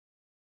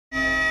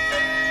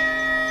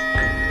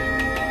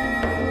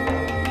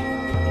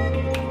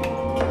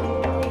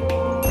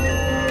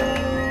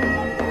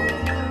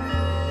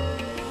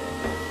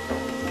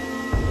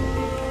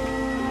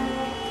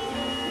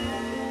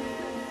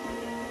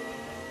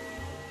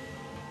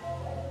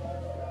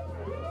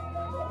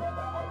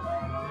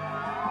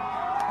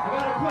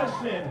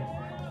question.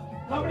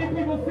 How many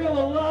people feel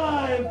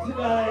alive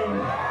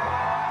tonight?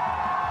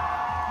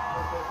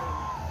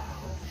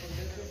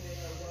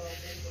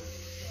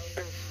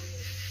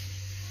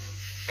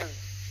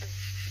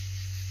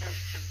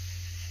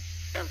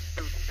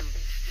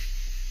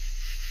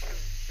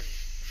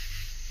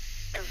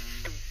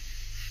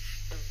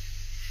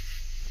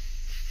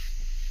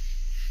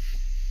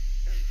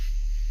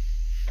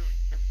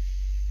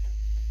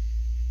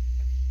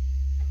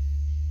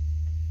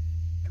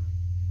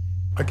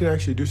 I can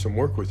actually do some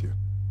work with you,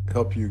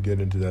 help you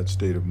get into that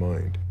state of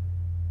mind.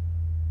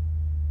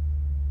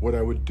 What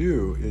I would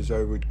do is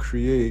I would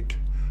create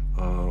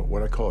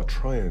what I call a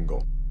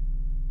triangle,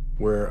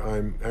 where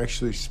I'm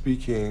actually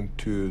speaking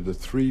to the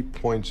 3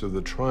 points of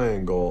the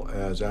triangle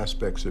as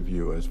aspects of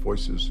you, as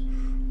voices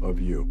of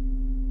you.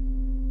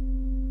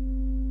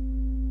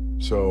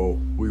 So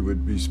we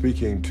would be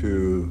speaking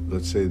to,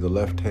 let's say, the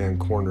left-hand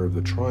corner of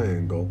the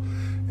triangle,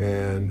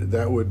 and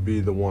that would be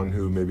the one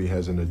who maybe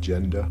has an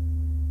agenda,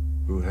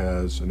 who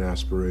has an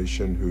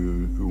aspiration,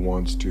 who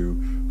wants to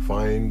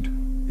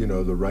find, you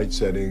know, the right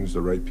settings,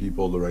 the right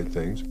people, the right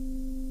things.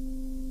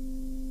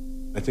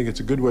 I think it's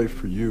a good way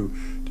for you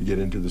to get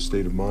into the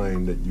state of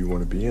mind that you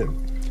want to be in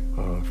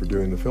for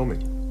doing the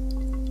filming.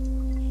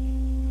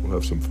 We'll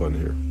have some fun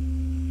here.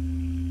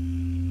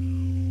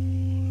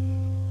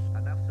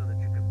 Enough so that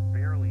you can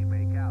barely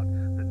make out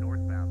the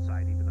northbound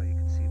side, even though you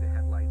can see the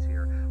headlights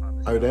here on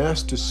the... I would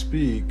ask to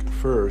speak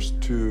first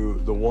to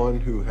the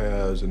one who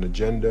has an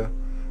agenda,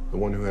 the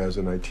one who has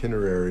an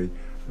itinerary,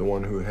 the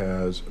one who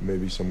has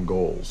maybe some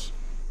goals.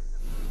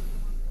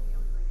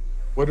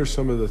 What are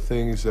some of the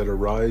things that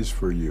arise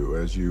for you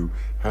as you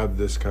have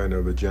this kind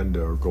of agenda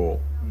or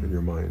goal in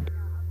your mind?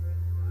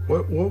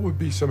 What would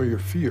be some of your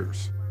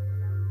fears?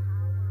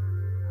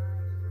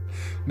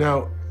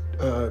 Now,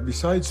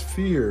 besides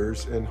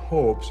fears and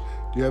hopes,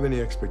 do you have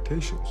any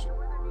expectations?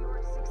 Northern New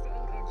York, 6 to 8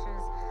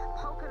 inches.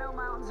 Pocono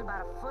Mountains,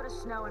 about a foot of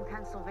snow in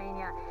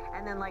Pennsylvania.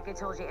 And then, like I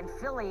told you, in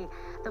Philly,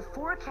 the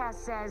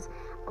forecast says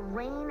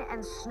rain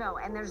and snow,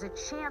 and there's a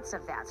chance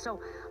of that. So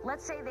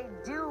let's say they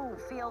do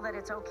feel that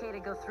it's okay to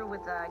go through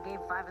with Game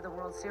 5 of the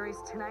World Series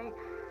tonight.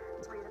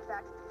 In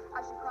fact,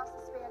 I should cross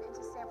the span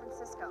into San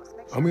Francisco. So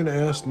make sure I'm going to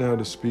ask now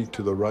to speak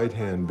to the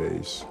right-hand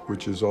base,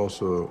 which is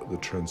also the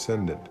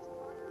transcendent.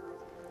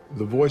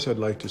 The voice I'd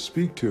like to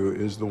speak to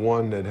is the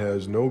one that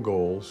has no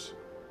goals,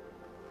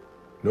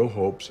 no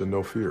hopes, and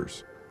no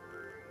fears.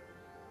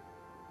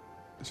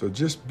 So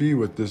just be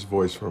with this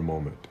voice for a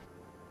moment.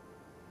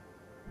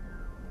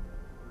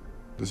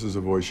 This is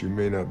a voice you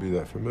may not be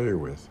that familiar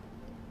with.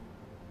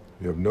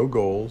 You have no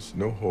goals,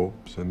 no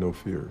hopes, and no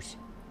fears.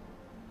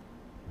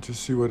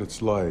 Just see what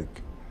it's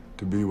like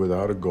to be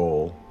without a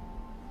goal,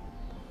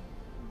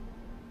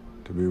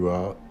 to be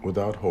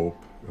without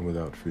hope and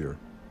without fear.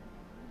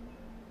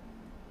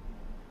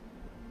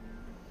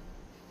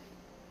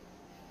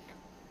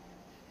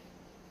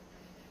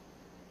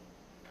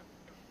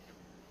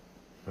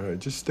 All right,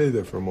 just stay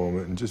there for a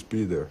moment and just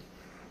be there.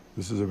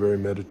 This is a very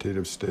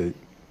meditative state.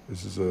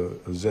 This is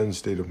a Zen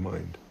state of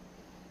mind.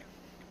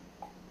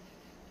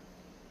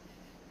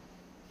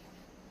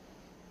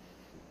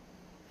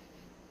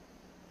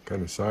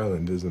 Kind of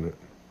silent, isn't it?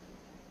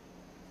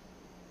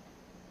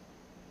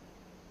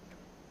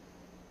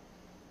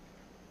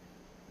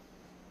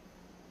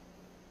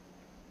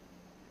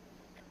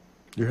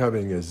 You're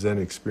having a Zen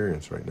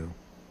experience right now.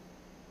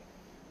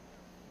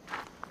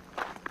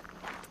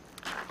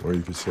 Or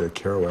you could say a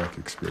Kerouac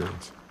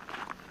experience.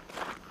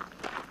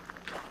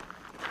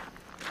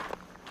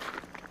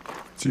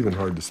 It's even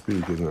hard to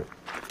speak, isn't it?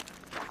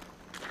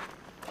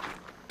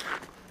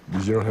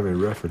 Because you don't have any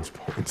reference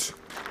points.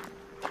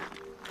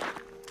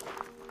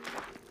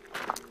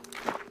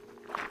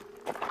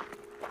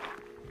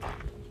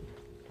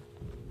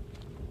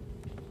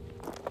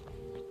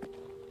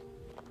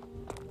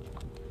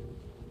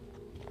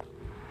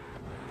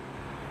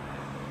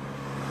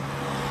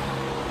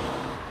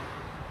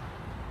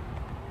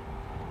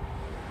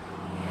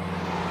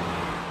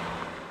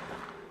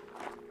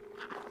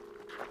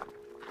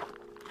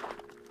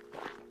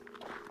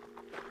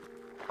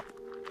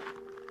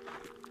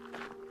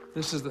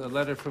 This is the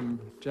letter from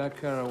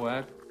Jack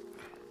Kerouac,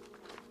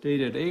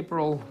 dated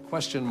April, ?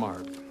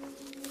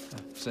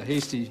 It's a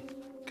hasty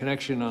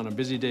connection on a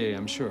busy day,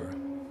 I'm sure.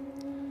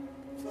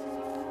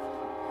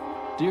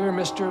 Dear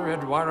Mr.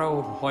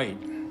 Eduardo White,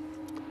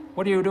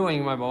 what are you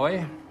doing, my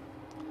boy?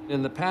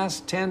 In the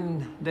past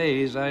 10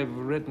 days, I've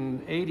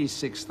written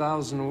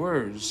 86,000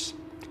 words,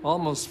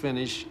 almost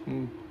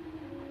finishing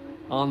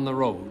on the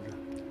road,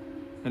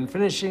 and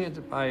finishing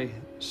it by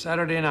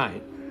Saturday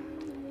night.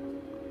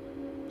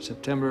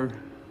 September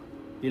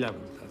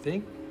 11th, I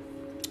think,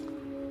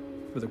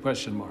 with a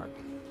question mark.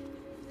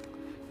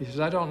 He says,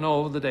 I don't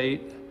know the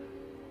date,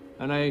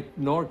 and I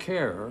nor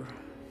care,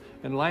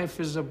 and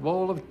life is a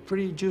bowl of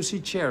pretty juicy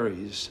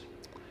cherries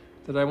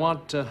that I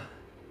want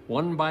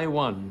one by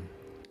one,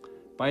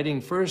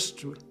 biting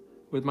first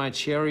with my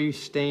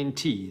cherry-stained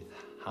teeth.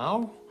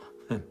 How?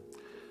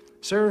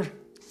 Sir,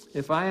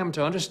 if I am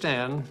to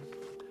understand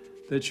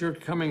that you're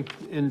coming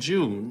in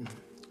June,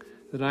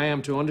 that I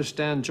am to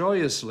understand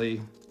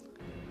joyously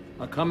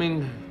a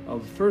coming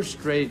of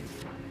first-rate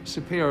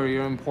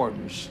superior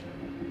importance.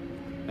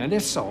 And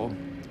if so,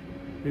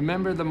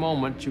 remember the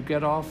moment you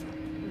get off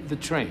the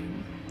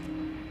train.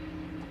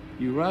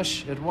 You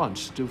rush at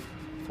once to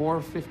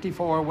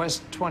 454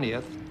 West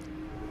 20th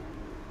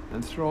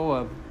and throw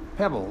a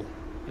pebble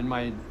in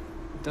my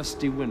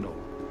dusty window.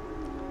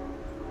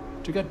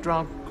 To get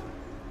drunk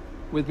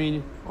with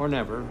me or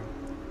never,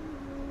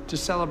 to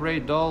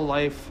celebrate dull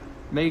life,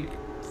 make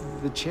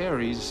the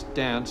cherries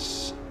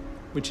dance,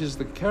 which is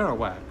the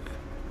Kerouac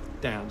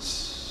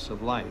dance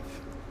of life,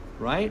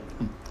 right?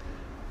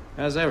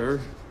 As ever,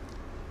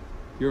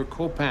 your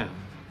Copan,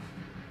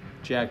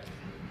 Jack.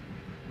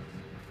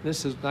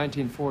 This is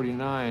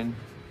 1949.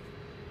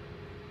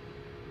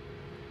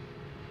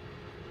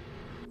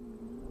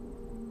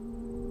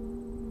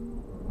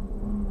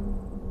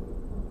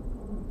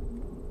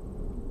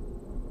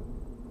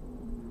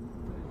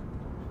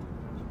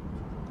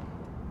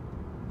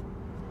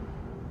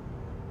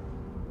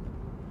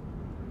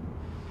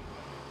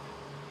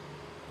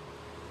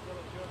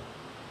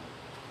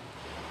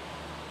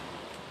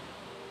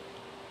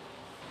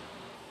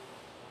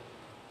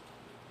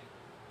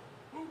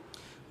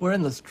 We're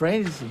in the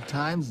strangest of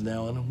times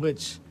now in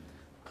which,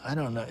 I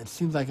don't know, it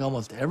seems like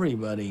almost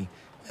everybody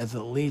is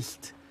at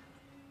least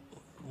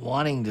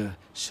wanting to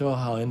show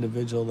how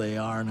individual they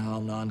are and how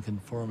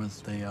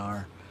nonconformist they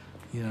are,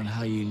 you know, and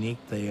how unique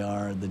they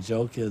are. The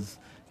joke is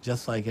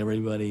just like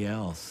everybody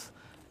else.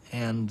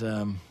 And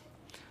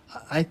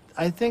I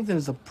think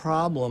there's a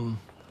problem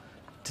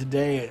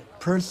today,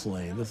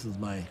 personally, this is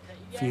my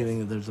feeling,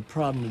 that there's a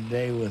problem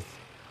today with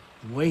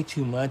way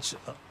too much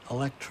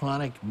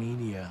electronic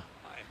media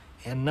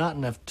and not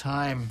enough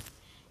time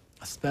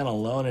spent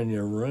alone in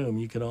your room.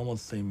 You could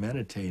almost say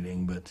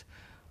meditating,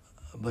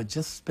 but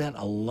just spent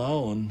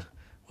alone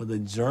with a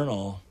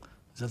journal,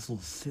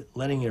 just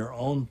letting your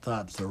own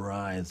thoughts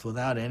arise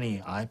without any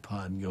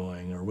iPod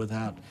going or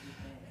without,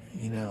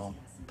 you know,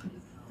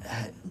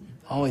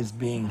 always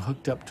being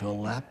hooked up to a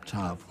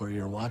laptop where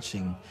you're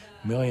watching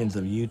millions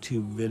of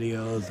YouTube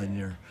videos and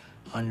you're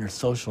on your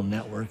social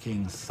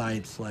networking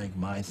sites like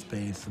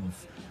MySpace and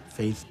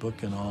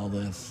Facebook and all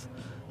this.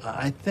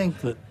 I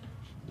think that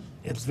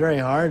it's very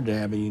hard to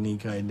have a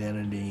unique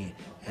identity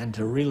and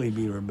to really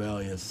be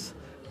rebellious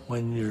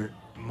when your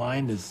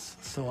mind is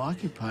so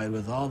occupied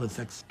with all this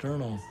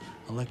external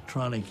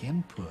electronic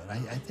input. I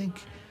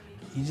think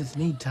you just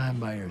need time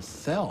by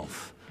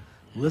yourself,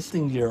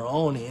 listening to your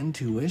own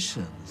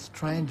intuitions,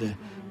 trying to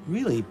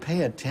really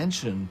pay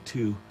attention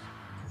to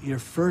your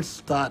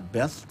first thought,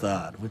 best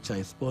thought, which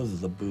I suppose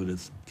is a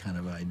Buddhist kind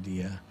of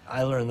idea.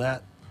 I learned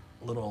that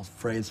little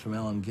phrase from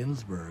Allen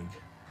Ginsberg.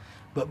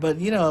 But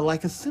you know,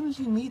 like as soon as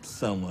you meet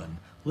someone,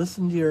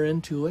 listen to your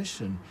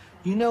intuition.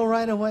 You know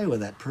right away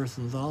what that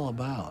person's all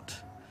about.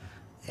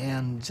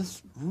 And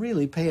just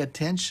really pay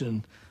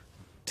attention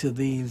to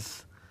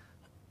these,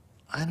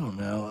 I don't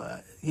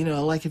know, you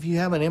know, like if you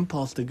have an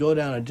impulse to go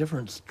down a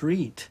different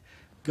street,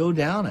 go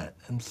down it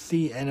and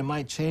see, and it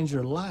might change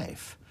your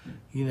life.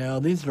 You know,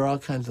 these are all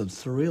kinds of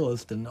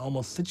surrealist and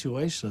almost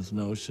situationist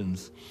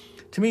notions.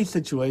 To me,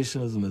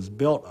 situationism is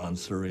built on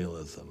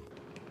surrealism.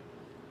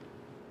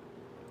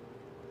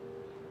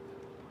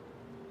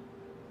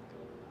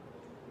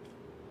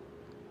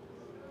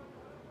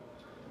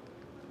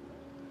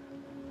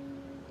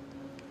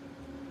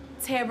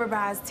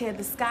 Terrorize, tear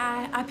the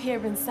sky, I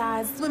peer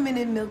inside, swimming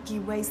in Milky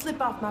Way,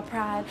 slip off my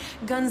pride.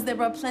 Guns, there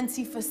are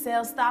plenty for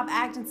sale, stop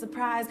acting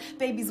surprised.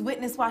 Babies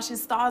witness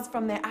washes stars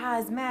from their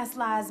eyes, mass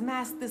lies,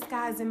 mask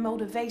disguise and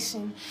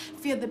motivation.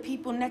 Fear the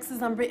people, next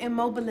is unwritten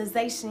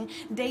mobilization.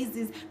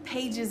 Daisies,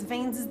 pages,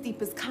 veins as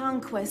deep as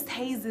conquest.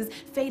 Hazes,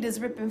 fate is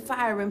ripping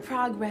fire in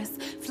progress.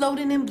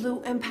 Floating in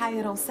blue,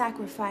 empire don't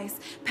sacrifice.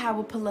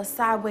 Power pull us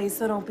sideways,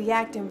 so don't be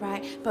acting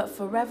right. But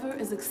forever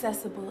is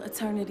accessible,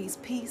 eternity's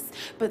peace.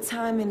 But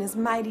timing is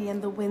mighty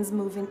and the wind's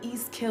moving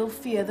east. Kill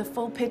fear, the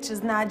full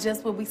picture's not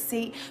just what we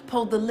see.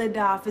 Pull the lid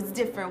off, it's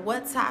different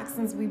what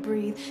toxins we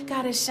breathe.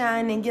 Gotta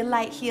shine and get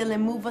light, heal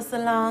and move us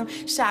along.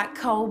 Shot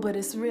cold, but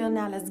it's real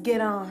now, let's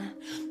get on.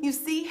 You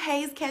see,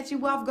 haze catch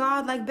you off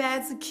guard like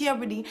bad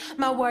security.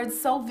 My words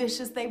so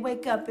vicious, they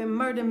wake up and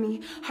murder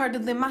me.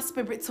 Hurtling my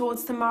spirit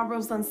towards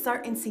tomorrow's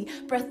uncertainty.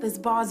 Breathless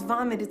bars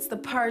vomit, it's the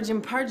purge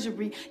and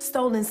perjury.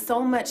 Stolen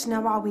so much,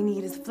 now all we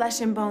need is flesh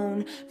and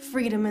bone.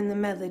 Freedom in the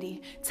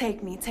melody,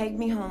 take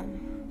me home.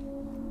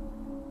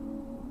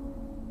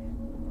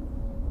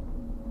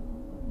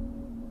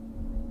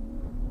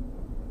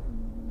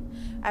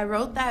 I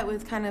wrote that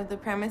with kind of the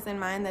premise in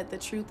mind that the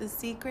truth is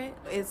secret.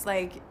 It's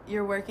like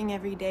you're working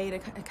every day to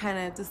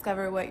kind of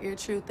discover what your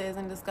truth is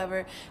and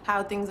discover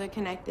how things are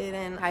connected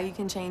and how you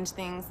can change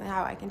things and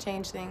how I can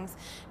change things.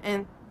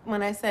 And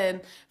when I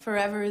said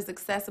forever is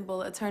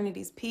accessible,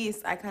 eternity's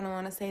peace, I kind of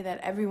want to say that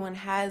everyone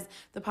has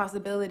the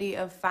possibility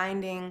of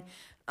finding,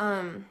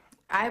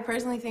 I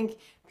personally think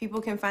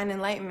people can find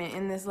enlightenment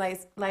in this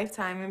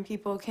lifetime, and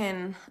people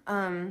can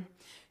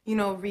you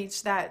know,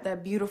 reach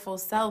that beautiful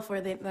self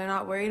where they're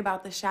not worried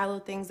about the shallow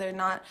things. They're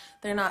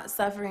not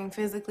suffering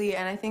physically.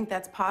 And I think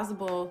that's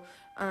possible,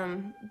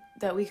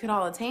 that we could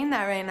all attain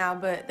that right now,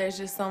 but there's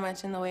just so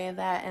much in the way of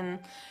that. And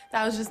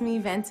that was just me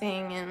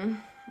venting, and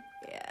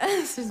yeah,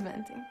 it's just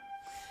venting.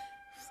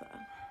 So,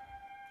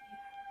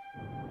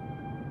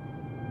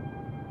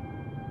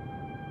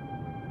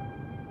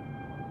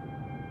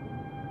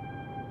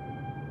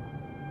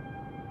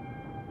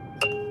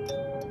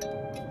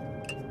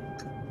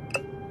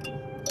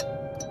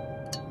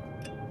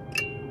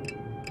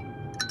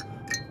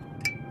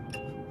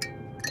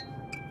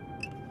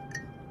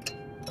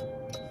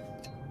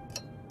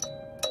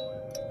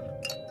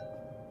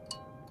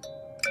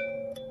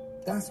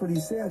 That's what he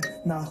said.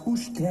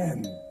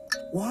 Nahushtan.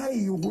 Why are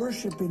you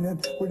worshiping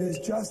it when it's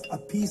just a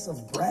piece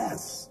of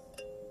brass?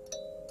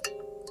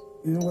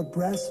 You know what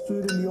brass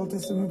stood in the Old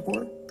Testament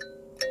for?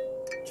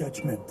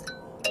 Judgment.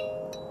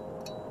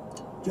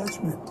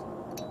 Judgment.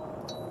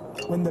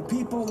 When the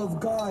people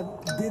of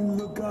God didn't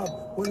look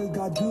up, what did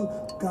God do?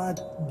 God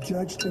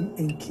judged them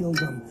and killed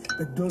them.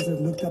 But those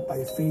that looked up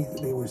by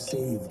faith, they were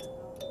saved.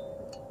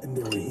 And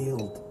they were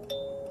healed.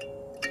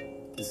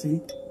 You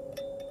see?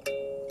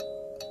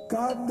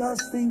 God does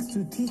things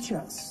to teach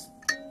us,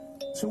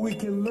 so we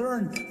can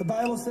learn. The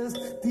Bible says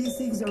these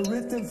things are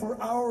written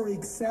for our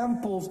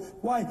examples.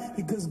 Why?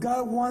 Because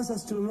God wants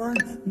us to learn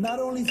not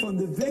only from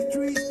the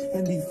victories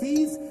and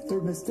defeats,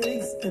 their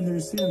mistakes and their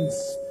sins,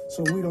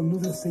 so we don't do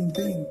the same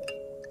thing.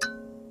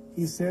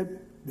 He said,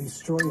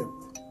 destroy it.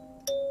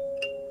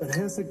 But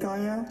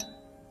Hezekiah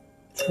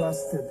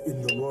trusted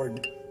in the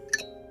Lord.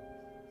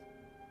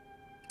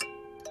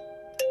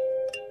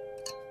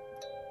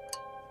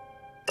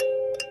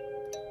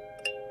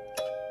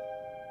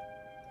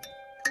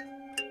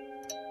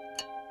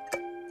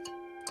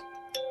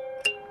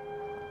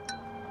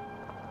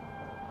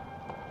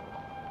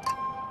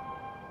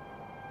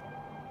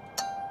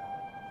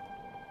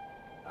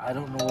 I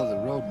don't know the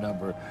road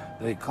number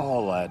they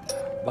call that,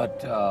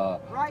 but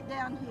right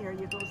down here,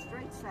 you go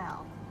straight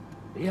south.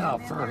 Yeah,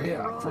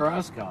 for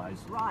us guys.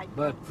 Right.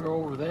 But for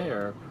over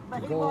there, to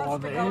go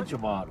on the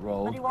Edgemont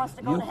Road, but he wants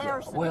to go to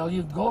Harrison. Well,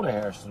 you can go to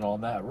Harrison on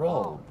that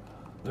road. Oh.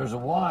 There's a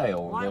Y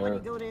over there. Why would he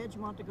go to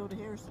Edgemont to go to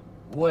Harrison?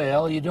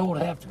 Well, you don't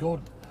have to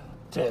go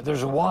to,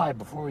 there's a Y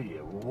before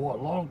you, a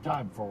long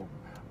time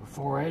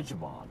before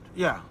Edgemont.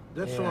 Yeah,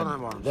 that's the one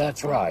I'm on.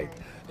 That's right.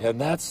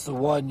 And that's the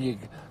one you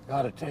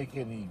got to take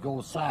and you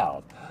go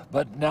south.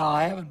 But now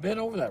I haven't been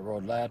over that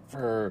road, lad,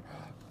 for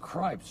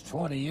cripes,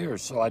 20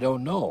 years, so I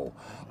don't know.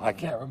 I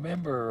can't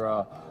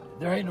remember.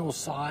 There ain't no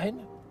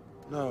sign?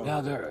 No.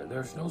 Now,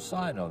 there's no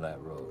sign on that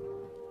road.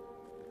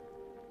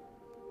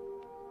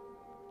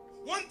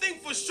 One thing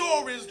for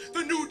sure is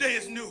the new day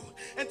is new.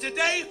 And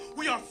today,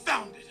 we are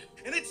founded.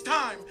 And it's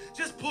time.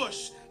 Just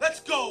push. Let's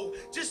go.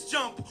 Just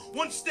jump.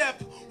 One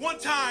step, one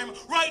time,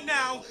 right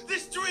now.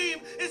 This dream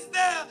is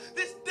there.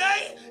 This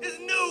day is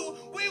new.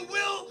 We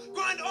will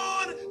grind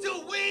on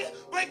till we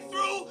break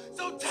through.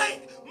 So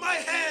take my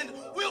hand.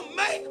 We'll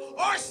make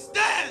our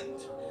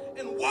stand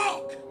and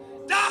walk,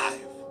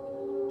 dive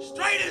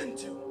straight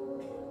into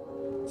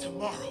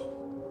tomorrow.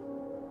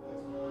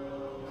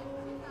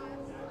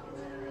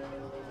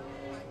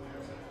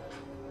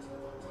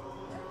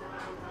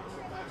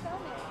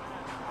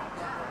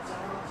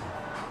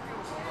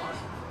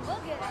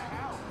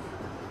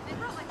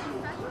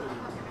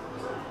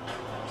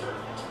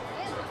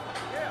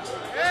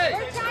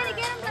 We're trying to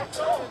get him to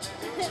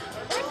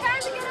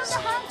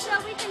hump so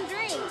we can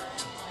drink.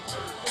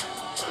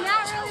 It's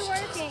not really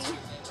working.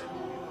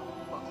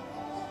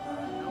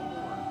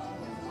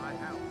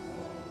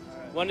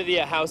 One of the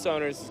house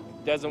owners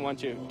doesn't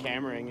want you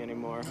cameraing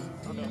anymore.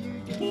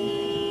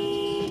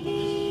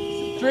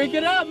 Drink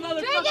it up,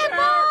 motherfucker! Drink it,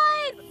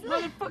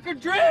 boys! Motherfucker,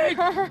 drink!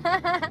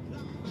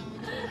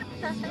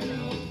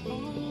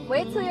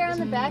 Wait till you're on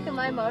the back of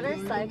my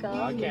motorcycle.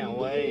 I can't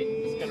wait.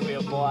 It's gonna be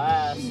a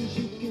blast.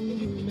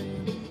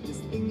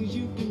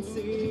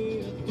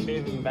 It'll be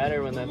even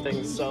better when that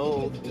thing's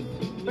sold.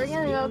 We're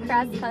gonna go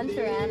cross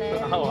country on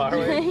it. Oh, are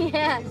we?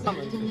 Yeah. On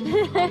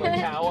the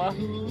Kawa?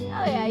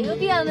 Oh yeah, you'll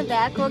be on the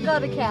back. We'll go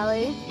to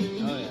Cali.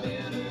 Oh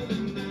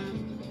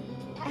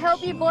yeah. I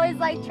hope you boys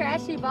like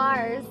trashy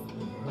bars.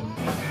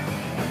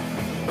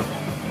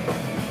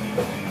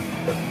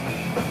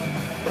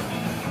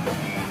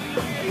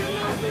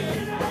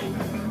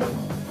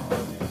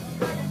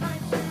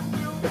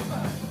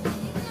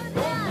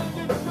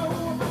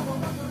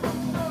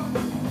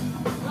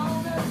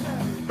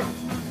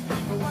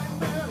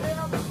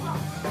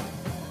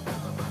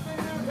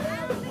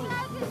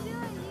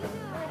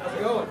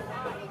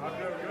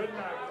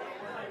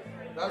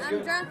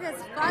 I'm drunk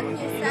as fuck, you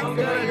sexy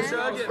man.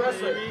 Chug it,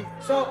 baby.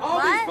 So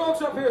all these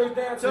folks up here who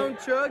dance, don't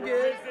chug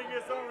it.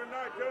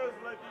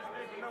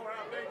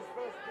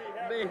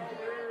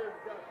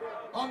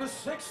 On the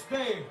 6th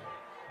day,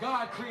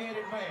 God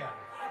created man.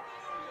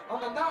 On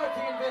the 9th,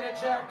 he invented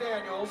Jack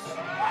Daniels.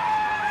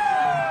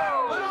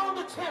 But on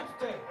the 10th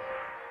day,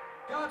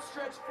 God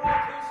stretched forth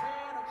his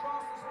hand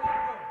across this little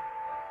room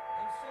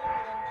and said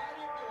with a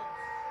mighty voice,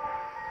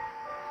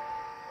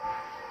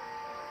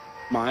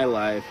 my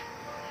life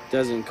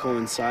doesn't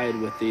coincide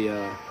with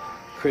the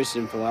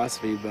Christian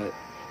philosophy, but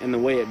and the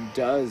way it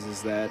does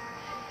is that,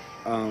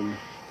 well,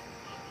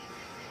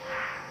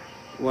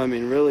 I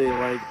mean, really,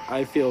 like,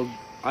 I feel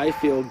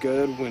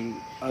good when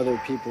other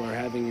people are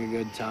having a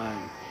good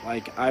time.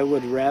 Like, I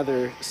would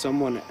rather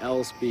someone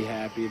else be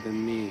happy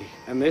than me.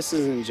 And this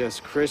isn't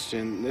just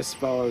Christian, this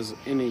follows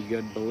any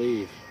good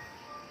belief.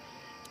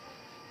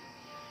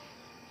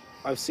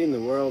 I've seen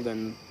the world,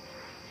 and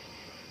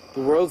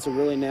the world's a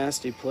really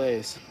nasty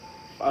place.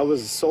 I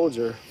was a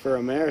soldier for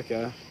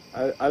America.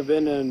 I've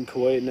been in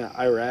Kuwait and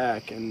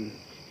Iraq, and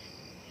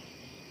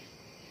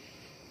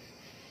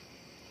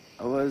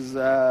I was,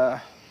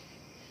 I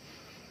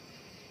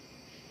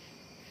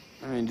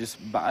mean,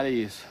 just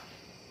bodies.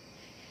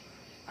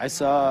 I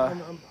saw...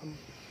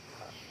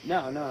 No,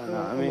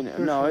 I mean,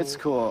 no, it's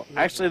cool.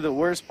 Actually, the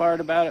worst part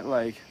about it,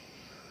 like,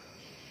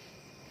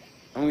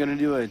 I'm gonna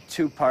do a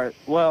two-part,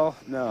 well,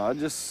 no, I'll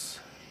just...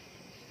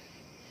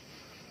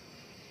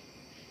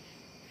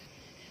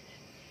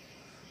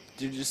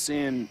 Dude, just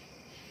seeing,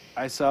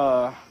 I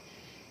saw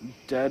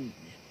dead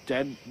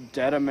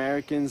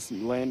Americans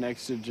laying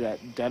next to dead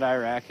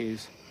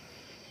Iraqis.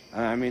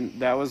 I mean,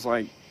 that was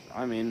like,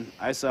 I mean,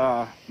 I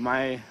saw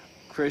my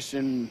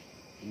Christian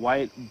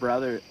white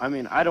brother. I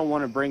mean, I don't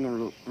want to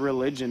bring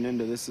religion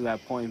into this at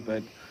that point,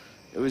 but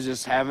it was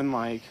just having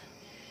like,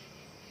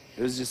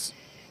 it was just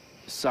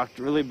sucked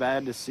really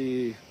bad to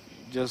see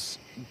just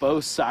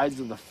both sides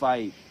of the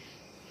fight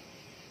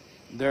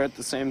there at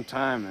the same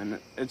time, and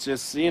it's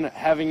just seeing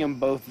having them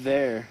both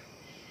there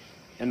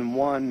in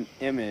one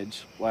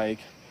image. Like,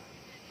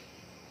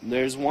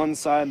 there's one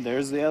side,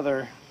 there's the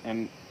other,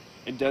 and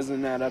it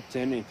doesn't add up to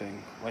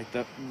anything. Like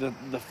the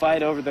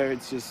fight over there,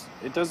 it just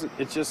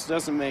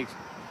doesn't make,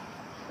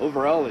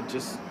 overall it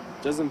just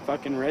doesn't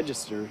fucking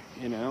register,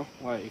 you know?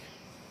 Like,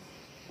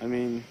 I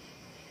mean,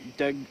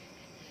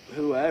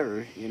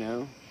 whoever, you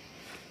know?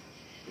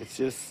 It's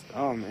just,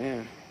 oh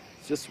man,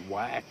 it's just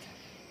whacked.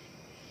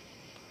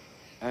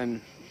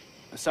 And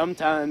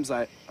sometimes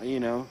I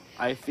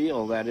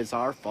feel that it's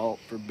our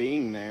fault for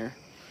being there.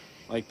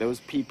 Like,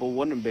 those people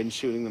wouldn't have been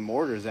shooting the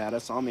mortars at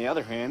us. On the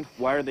other hand,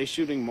 why are they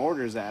shooting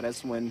mortars at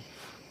us when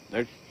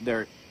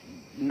they're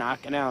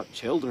knocking out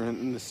children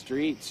in the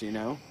streets, you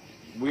know?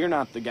 We're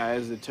not the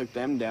guys that took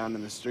them down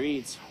in the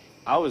streets.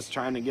 I was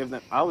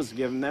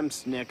giving them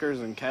Snickers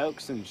and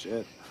Cokes and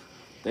shit.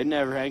 They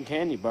never had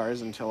candy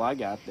bars until I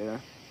got there.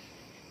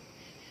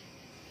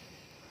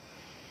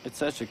 It's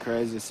such a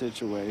crazy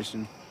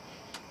situation.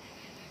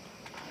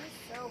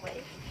 You're so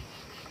late.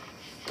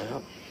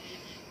 Yep.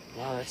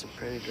 Wow, that's a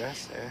pretty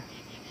dress there.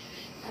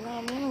 I know,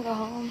 I'm gonna go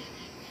home.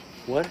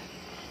 What?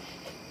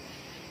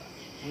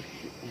 What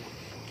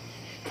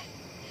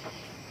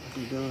are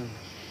you doing?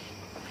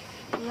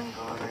 I'm gonna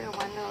go over your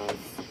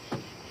windows.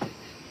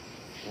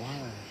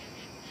 Why?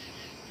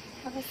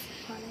 Have a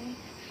seat, honey.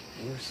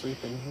 You're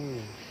sleeping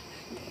here.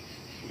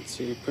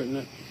 So you're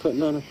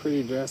putting on a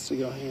pretty dress to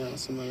go hang out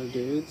with some other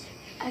dudes?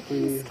 I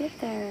can skip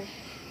there.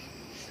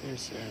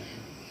 Seriously,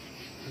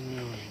 I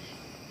know.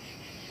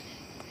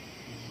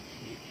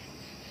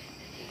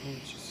 What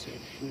would you say,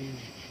 please?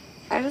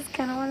 I just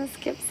kind of want to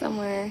skip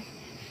somewhere.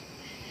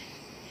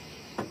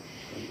 Oh,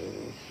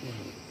 baby,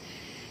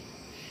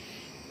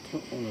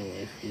 don't run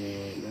away from me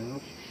right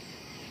now.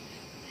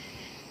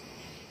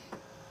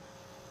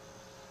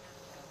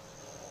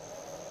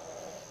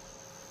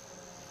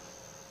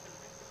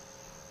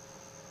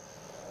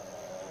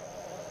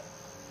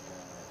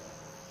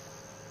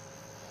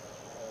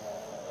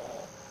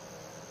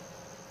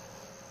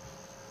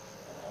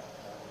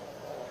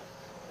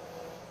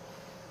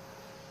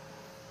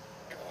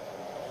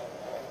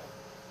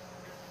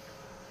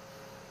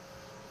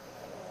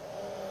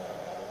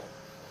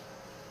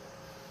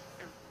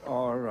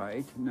 All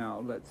right,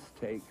 now let's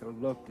take a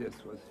look.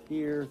 This was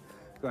here,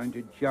 going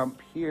to jump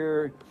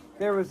here.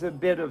 There was a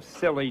bit of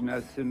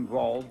silliness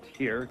involved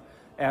here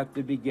at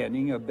the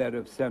beginning, a bit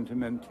of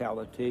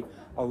sentimentality,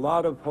 a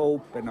lot of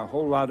hope, and a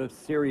whole lot of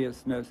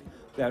seriousness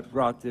that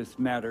brought this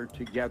matter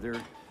together,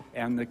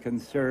 and the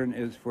concern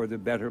is for the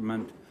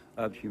betterment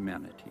of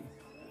humanity.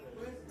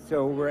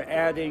 So we're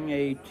adding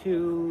a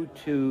 2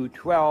 to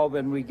 12,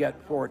 and we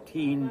get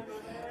 14,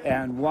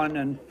 and 1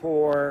 and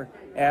 4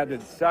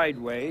 added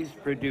sideways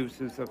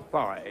produces a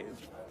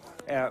 5,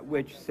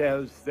 which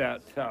says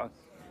that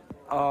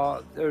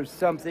there's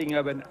something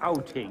of an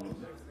outing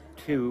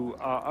to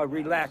a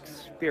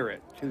relaxed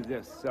spirit to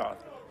this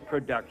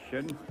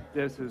production.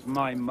 This is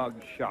my mug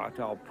shot.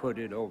 I'll put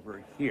it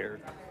over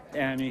here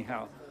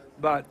anyhow.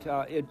 But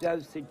it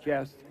does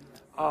suggest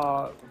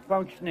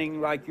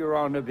functioning like you're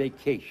on a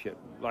vacation,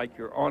 like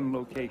you're on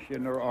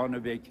location or on a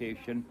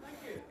vacation,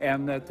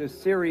 and that the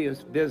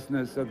serious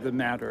business of the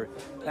matter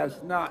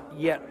has not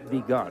yet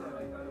begun.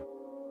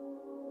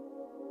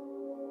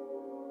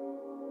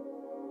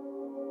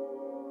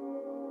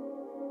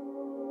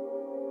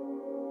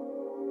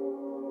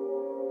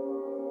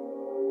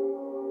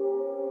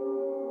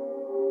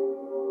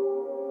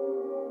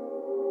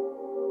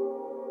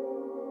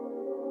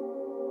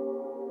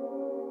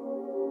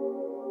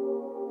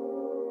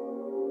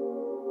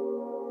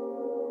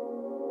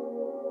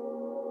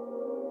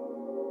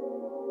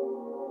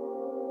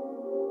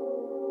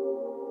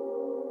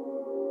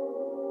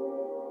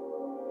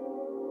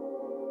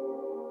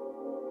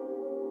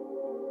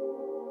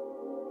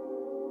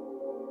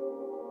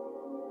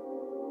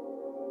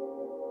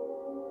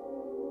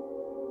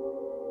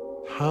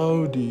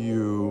 how do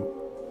you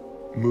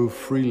move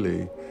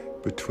freely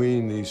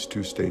between these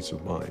two states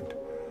of mind,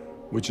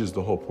 which is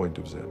the whole point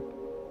of Zen.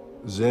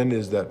 Zen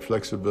is that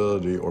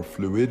flexibility or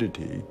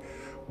fluidity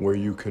where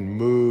you can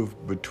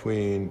move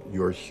between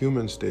your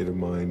human state of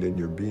mind and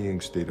your being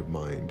state of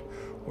mind,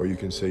 or you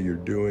can say you're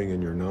doing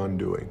and you're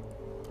non-doing,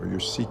 or you're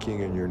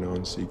seeking and you're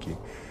non-seeking,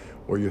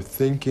 or you're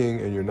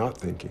thinking and you're not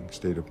thinking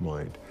state of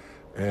mind.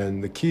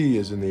 And the key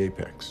is in the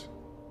apex.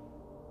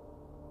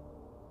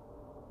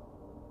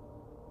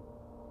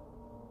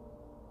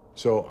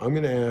 So I'm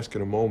going to ask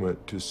in a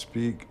moment to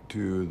speak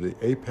to the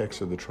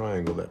apex of the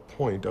triangle, that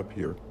point up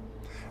here,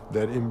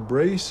 that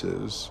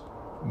embraces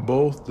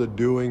both the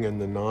doing and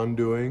the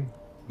non-doing,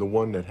 the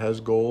one that has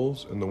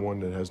goals and the one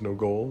that has no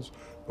goals,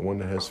 the one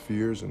that has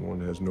fears and the one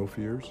that has no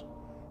fears.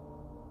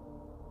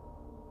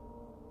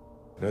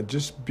 Now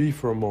just be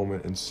for a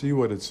moment and see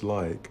what it's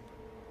like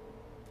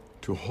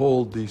to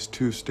hold these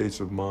two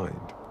states of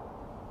mind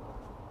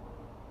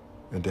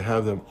and to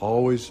have them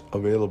always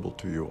available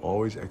to you,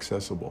 always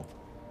accessible,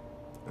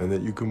 and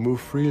that you can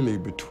move freely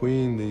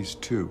between these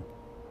two,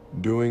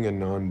 doing and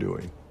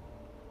non-doing.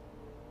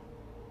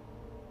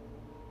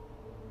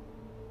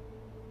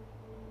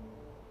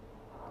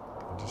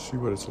 Just see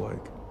what it's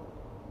like.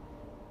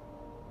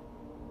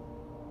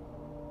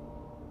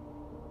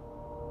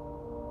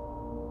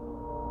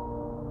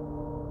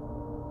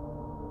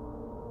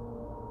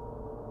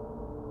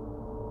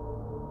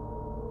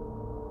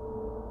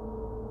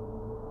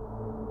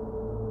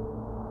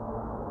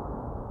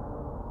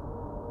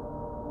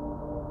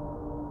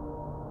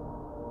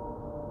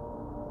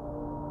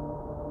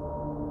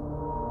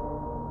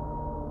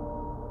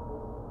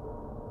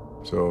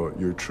 So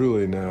you're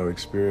truly now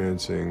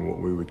experiencing what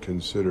we would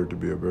consider to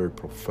be a very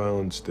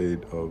profound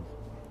state of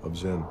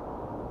Zen.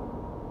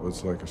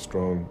 It's like a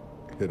strong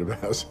hit of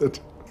acid.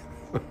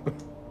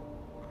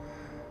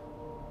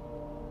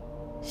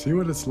 See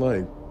what it's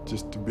like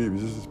just to be,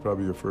 because this is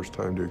probably your first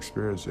time to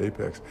experience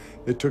apex.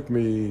 It took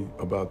me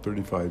about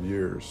 35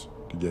 years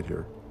to get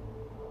here,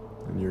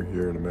 and you're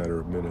here in a matter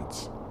of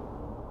minutes.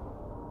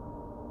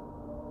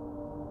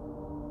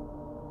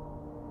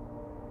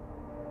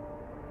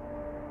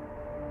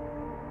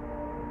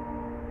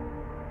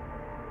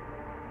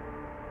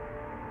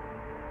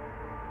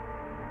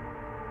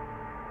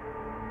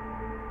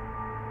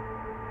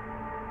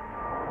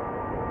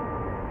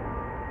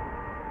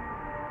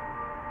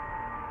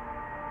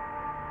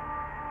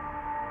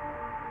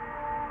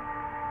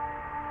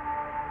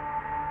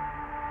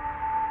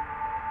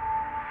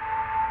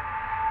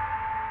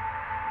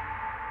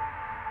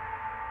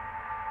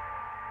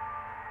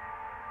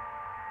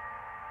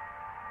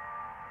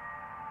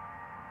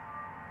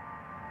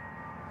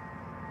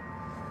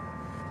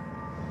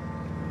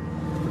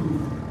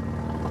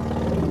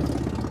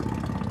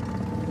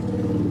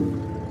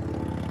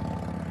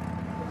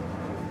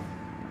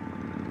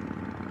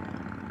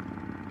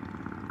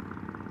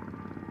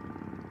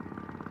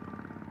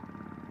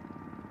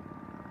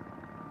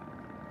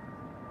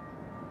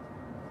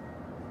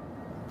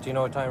 Do you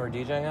know what time we're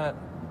DJing at?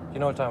 Do you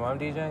know what time I'm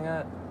DJing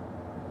at?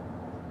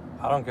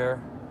 I don't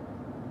care.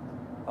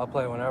 I'll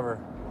play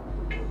whenever.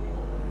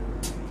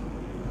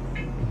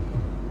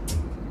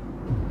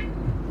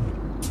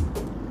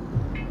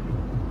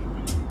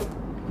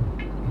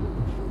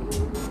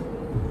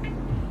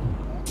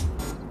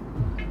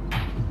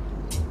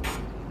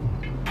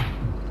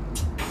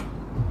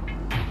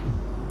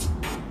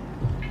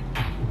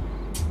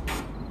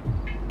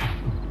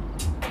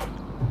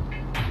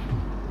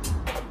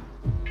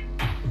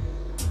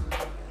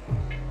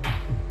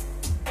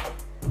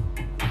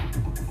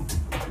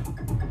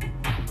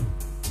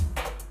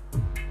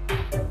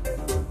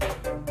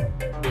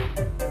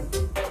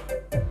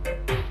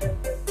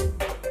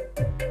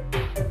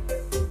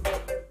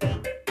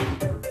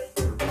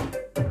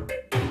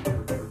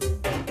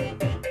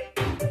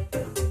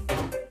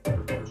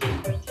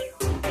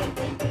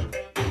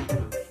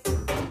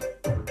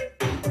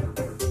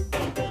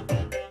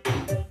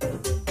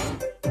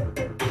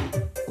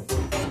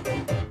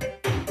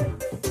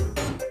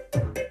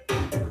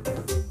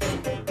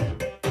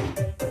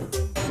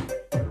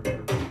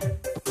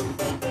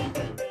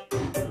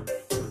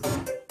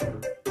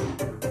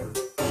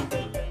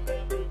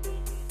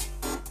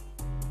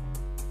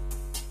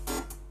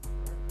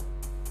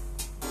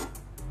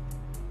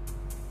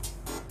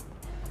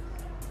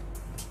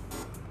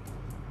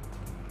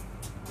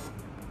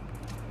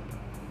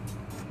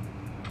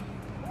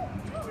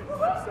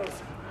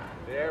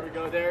 There we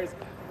go, there's...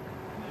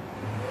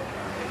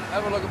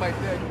 Have a look at my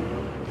dick.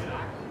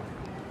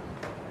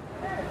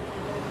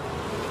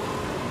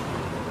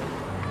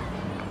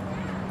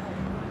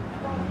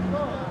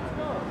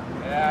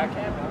 Yeah, I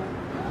can't.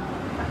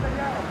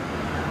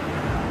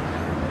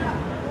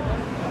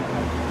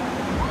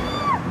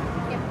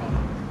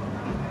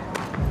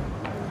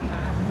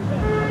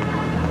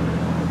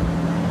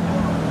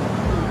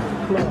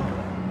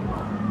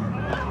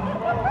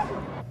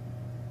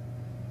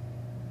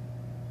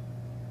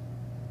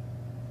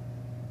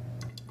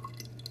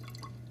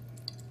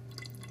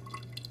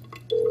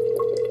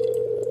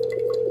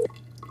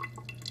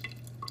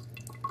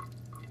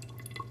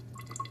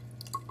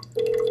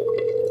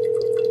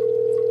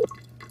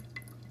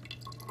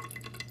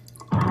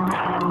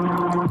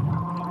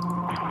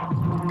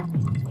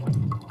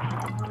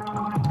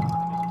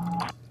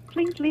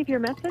 leave your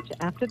message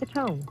after the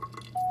tone.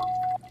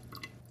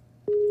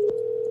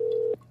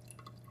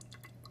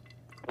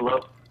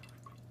 Hello?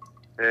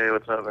 Hey,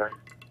 what's up, man?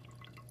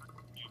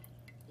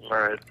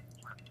 Alright.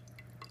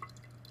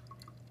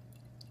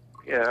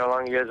 Yeah, how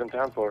long are you guys in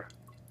town for?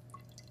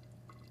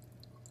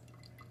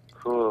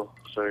 Cool,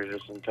 so you're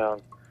just in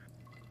town.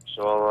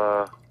 So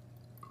I'll,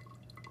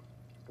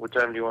 what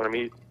time do you want to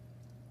meet?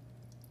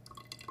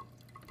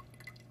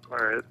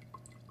 Alright.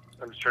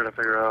 I'm just trying to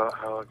figure out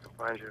how I can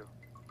find you.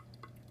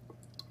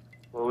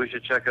 Well, we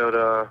should check out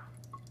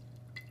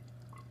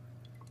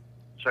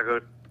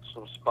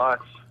some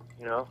spots,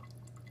 you know?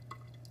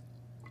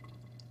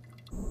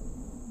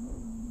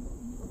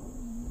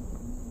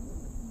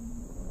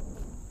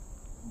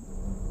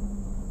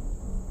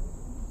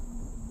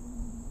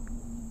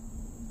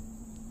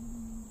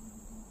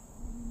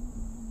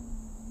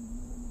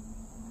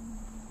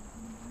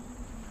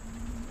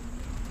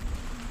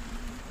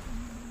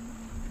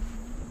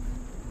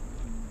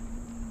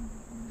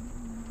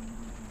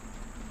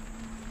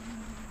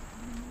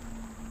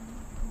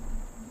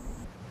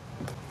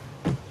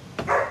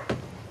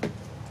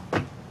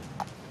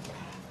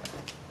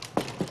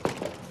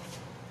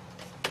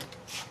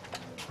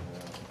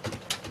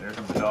 There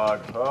comes the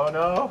dog. Oh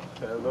no!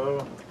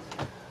 Hello.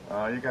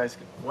 You guys.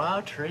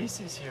 Wow,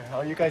 Tracy's here.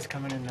 Oh, you guys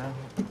coming in now?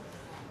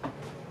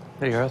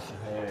 Hey, Garth.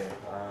 Hey,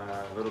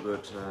 a little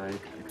bit.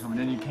 You're coming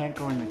in. You can't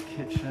go in the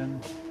kitchen.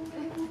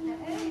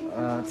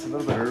 It's a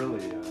little bit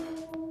early.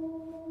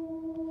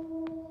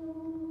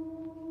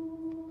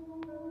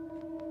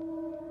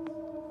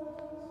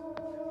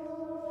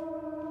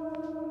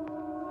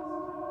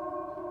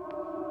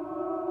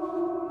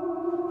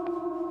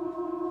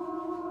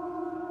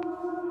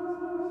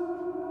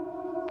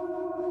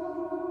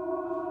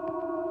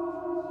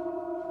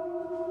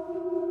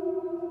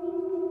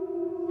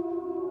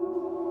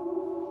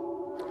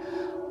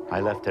 I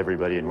left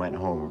everybody and went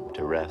home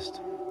to rest.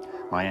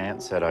 My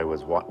aunt said I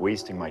was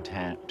wasting my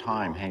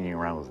time hanging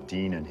around with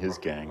Dean and his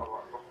gang.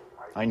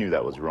 I knew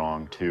that was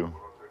wrong, too.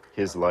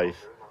 His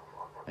life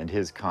and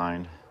his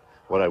kind.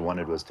 What I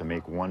wanted was to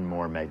make one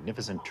more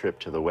magnificent trip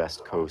to the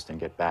West Coast and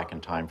get back in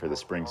time for the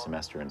spring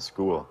semester in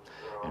school.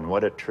 And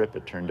what a trip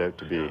it turned out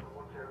to be.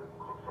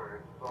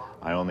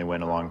 I only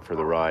went along for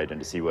the ride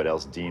and to see what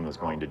else Dean was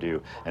going to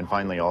do. And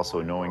finally,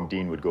 also knowing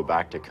Dean would go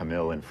back to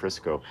Camille in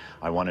Frisco,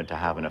 I wanted to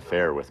have an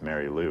affair with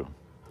Mary Lou.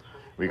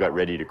 We got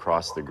ready to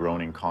cross the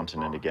groaning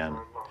continent again.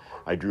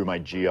 I drew my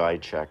GI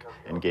check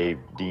and gave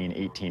Dean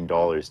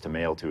 $18 to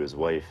mail to his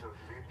wife.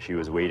 She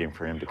was waiting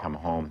for him to come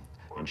home,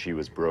 and she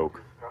was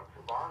broke.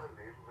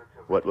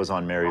 What was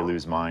on Mary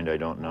Lou's mind, I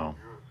don't know.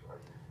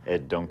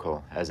 Ed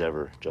Dunkel, as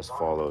ever, just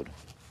followed.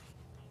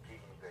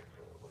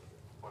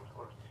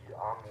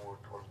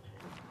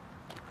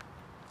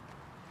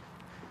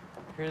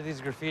 Here are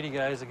these graffiti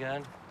guys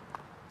again.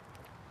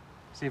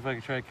 See if I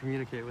can try to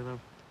communicate with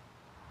them.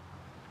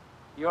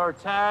 Your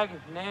tag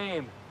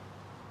name.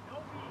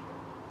 Nope.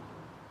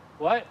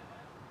 What?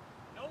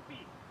 Nope.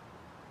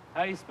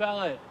 How you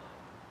spell it?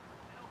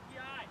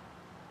 LPI.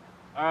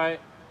 All right.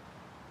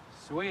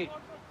 Sweet.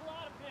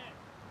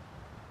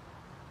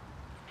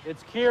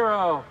 It's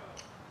Kiro.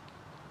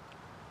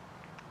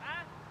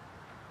 Huh?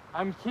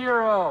 I'm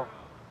Kiro.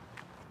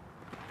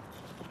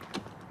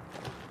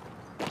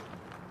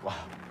 Wow.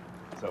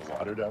 Is that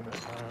water down there?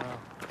 I don't know.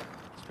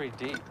 It's pretty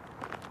deep.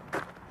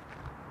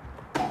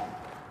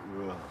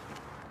 Ugh.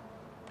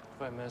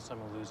 If I miss, I'm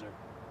a loser.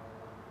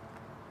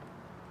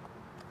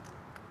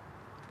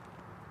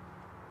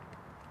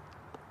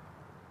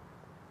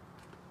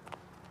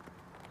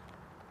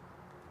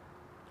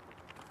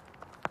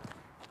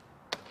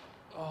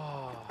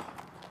 Oh.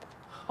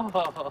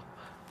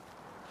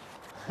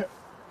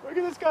 Look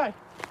at this guy.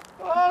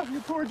 Oh, you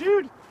poor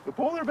dude. The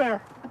polar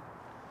bear.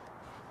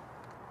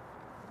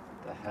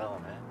 What the hell,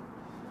 man?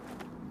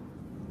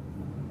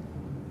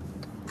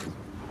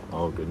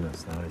 Oh,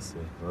 goodness, now I see.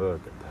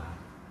 Look at that.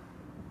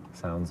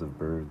 Sounds of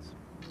birds.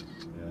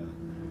 Yeah.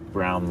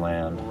 Brown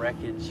land.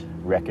 Wreckage.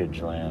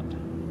 Wreckage land.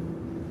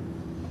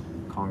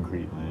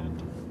 Concrete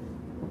land.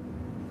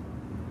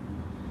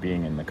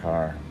 Being in the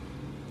car.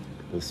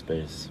 This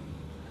space.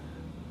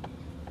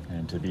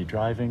 And to be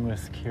driving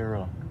with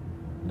Kiro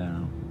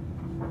now.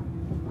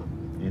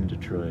 In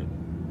Detroit.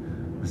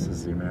 This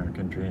is the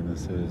American dream.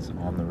 This is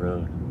on the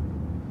road.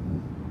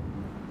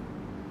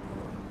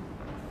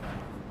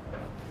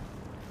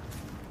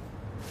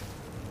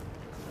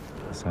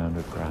 The sound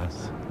of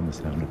grass and the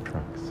sound of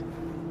trucks.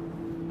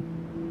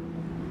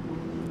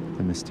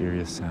 The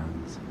mysterious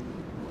sounds.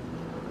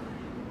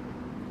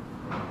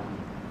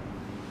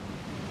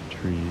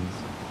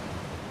 Trees.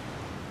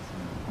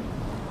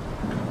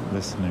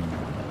 Listening.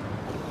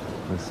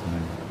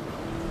 Listening.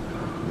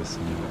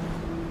 Listening.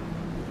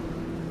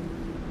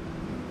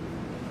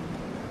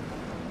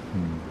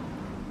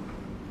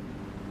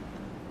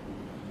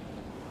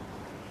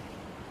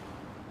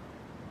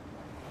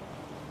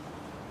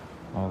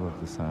 All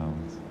of the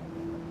sounds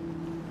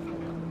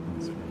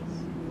in space.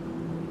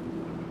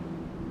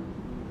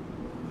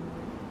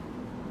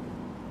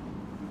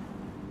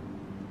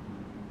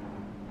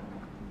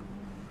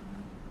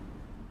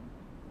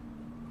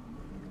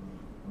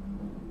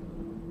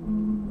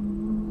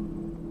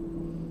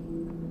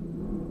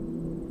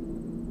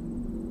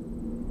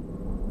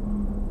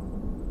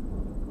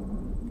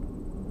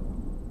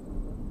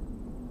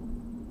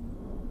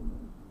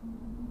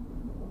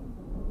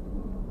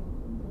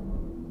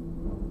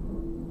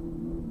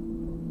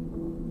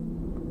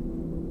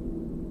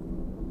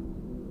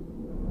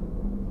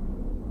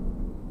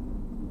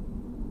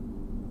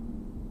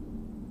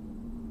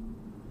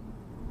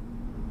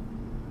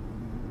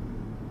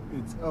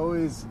 it's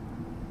always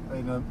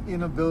an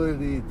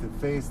inability to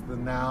face the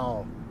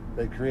now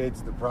that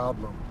creates the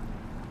problem.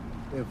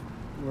 If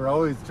we're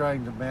always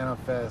trying to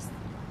manifest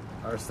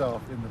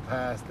ourselves in the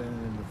past and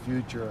in the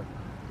future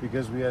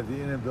because we have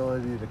the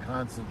inability to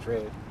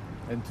concentrate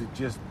and to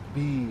just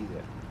be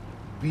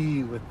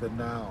with the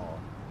now.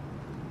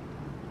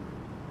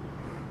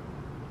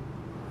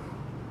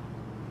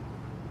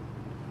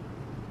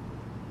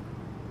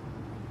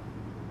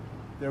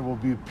 There will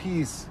be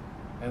peace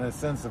and a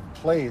sense of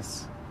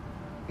place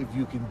if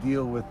you can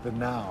deal with the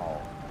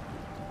now.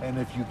 And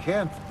if you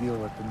can't deal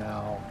with the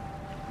now,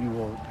 you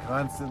will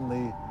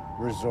constantly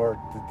resort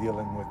to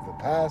dealing with the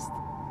past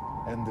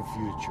and the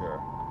future,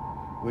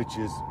 which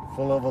is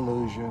full of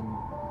illusion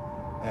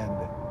and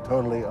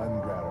totally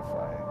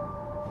ungratifying.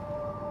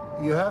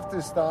 You have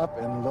to stop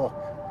and look.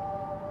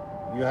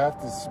 You have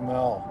to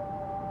smell.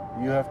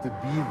 You have to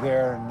be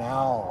there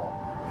now.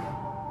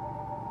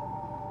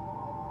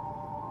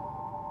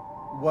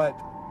 What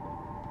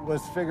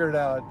was figured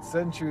out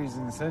centuries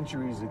and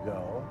centuries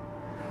ago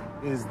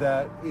is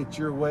that it's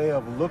your way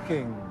of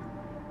looking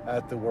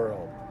at the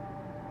world.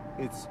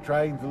 It's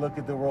trying to look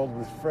at the world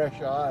with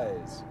fresh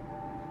eyes.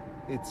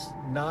 It's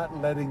not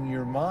letting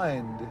your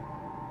mind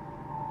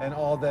and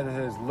all that it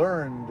has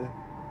learned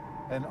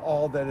and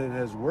all that it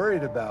has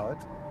worried about.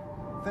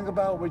 Think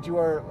about what you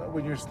are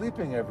when you're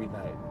sleeping every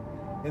night.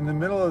 In the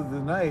middle of the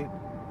night,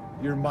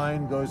 your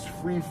mind goes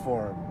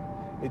free-form.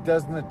 It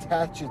doesn't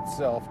attach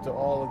itself to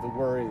all of the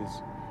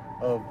worries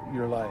of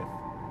your life.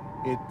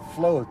 It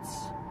floats.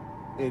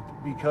 It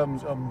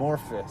becomes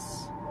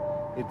amorphous.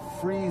 It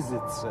frees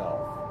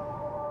itself.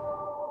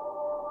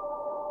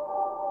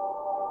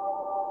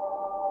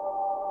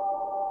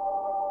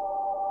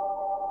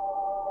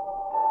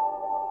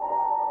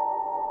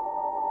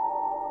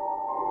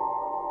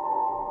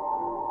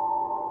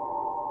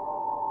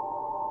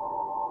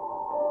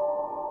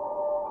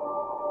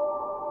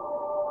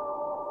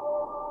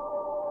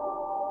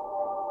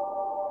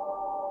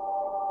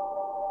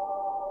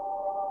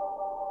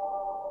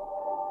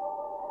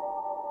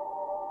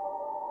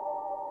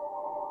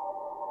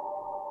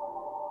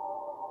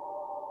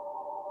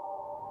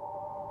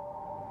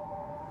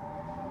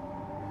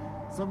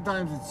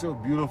 Sometimes it's so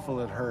beautiful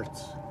it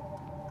hurts.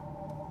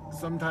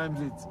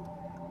 Sometimes it's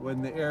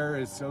when the air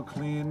is so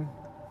clean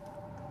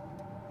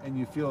and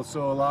you feel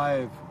so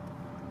alive.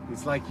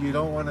 It's like you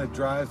don't want to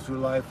drive through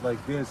life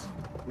like this.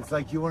 It's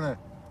like you want to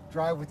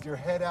drive with your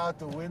head out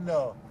the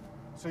window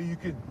so you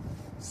can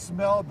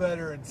smell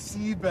better and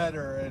see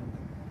better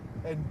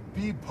and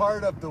be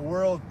part of the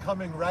world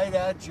coming right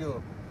at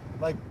you,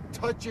 like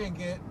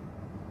touching it.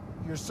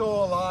 You're so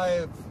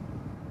alive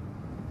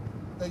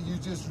that you're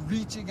just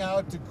reaching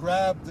out to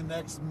grab the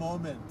next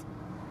moment.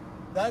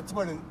 That's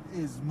what it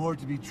is, more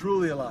to be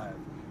truly alive.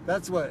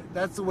 That's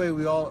the way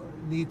we all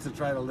need to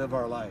try to live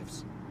our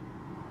lives.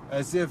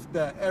 As if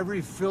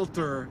every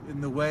filter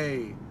in the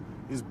way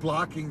is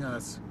blocking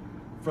us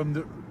from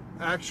the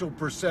actual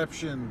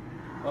perception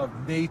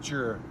of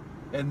nature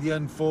and the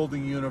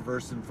unfolding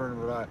universe in front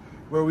of our eye,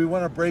 where we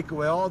want to break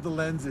away all the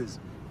lenses,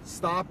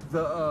 stop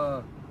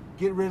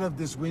get rid of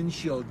this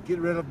windshield, get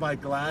rid of my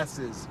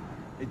glasses,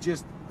 and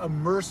just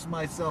immerse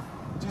myself,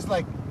 just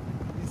like,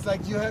 it's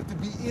like you have to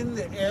be in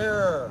the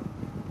air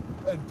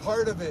and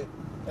part of it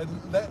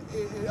and let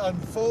it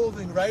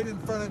unfolding right in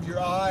front of your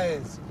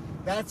eyes.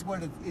 That's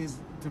what it is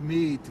to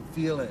me, to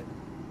feel it.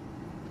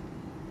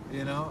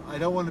 You know, I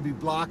don't want to be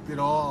blocked at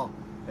all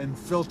and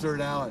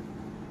filtered out.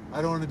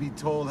 I don't want to be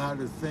told how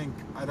to think.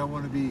 I don't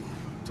want to be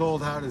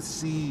told how to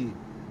see.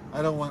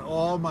 I don't want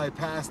all my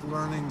past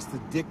learnings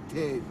to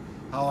dictate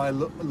how I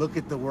look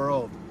at the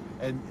world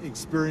and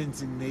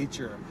experiencing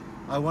nature.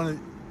 I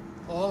want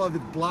all of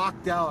it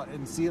blocked out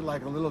and see it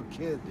like a little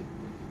kid.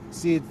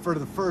 See it for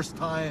the first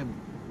time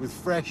with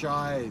fresh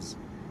eyes,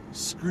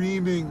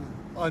 screaming,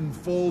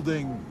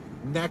 unfolding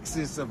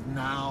nexus of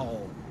now.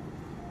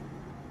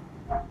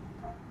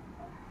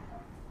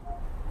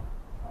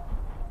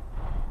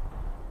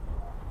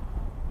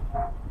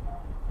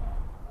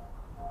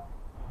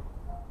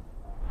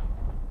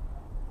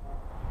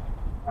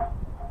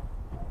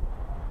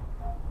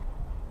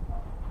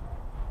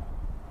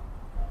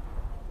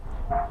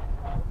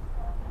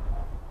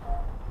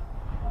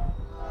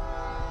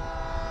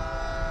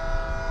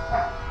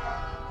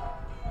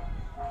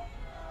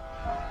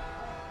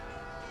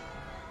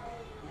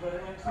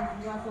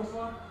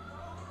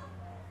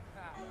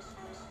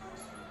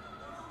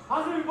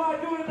 How's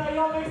everybody doing tonight?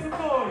 Y'all make some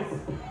noise.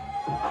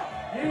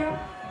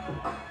 Yeah?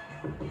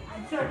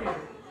 Check it.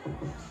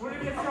 We're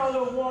gonna get y'all a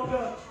little warmed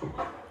up.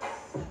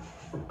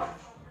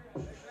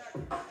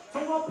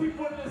 So more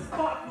people in this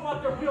spot who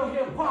want the real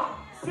hip hop.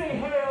 Say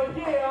hell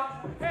yeah.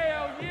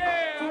 Hell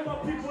yeah. So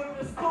more people in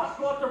this spot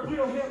who want the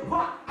real hip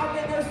hop. I'm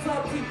in there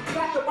salty,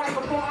 got the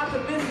microphone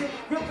optimistic,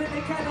 ripping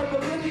the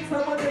cannibalistic,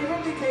 someone they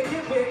really can't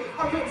get with.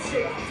 I rip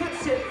shit, flip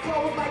shit,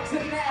 flows like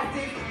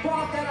gymnastics.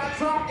 Balls that I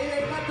drop, it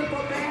ain't nothing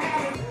but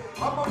Manhattan.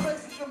 I'm a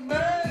Mexican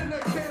man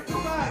that can't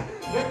deny.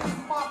 And this is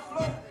my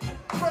flow.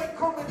 Straight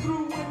coming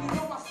through when you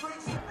know my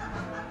straight.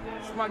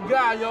 It's my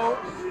guy, yo.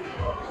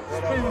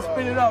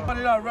 Spin it up,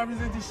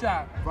 represent the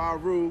shop.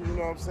 Varu, you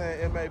know what I'm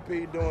saying? MAP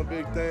doing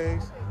big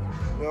things.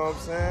 You know what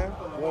I'm saying?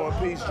 War and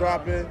Peace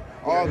dropping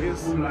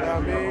August, you know what I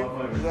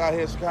mean? We're out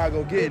here in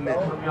Chicago getting it.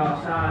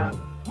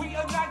 We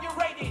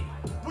inaugurated,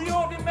 we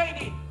already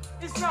made it.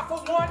 It's not for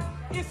one,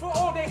 it's for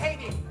all they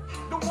hated.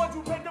 The ones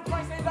who paid the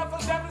price, they left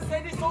us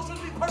devastated,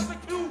 socially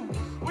persecuted.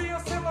 We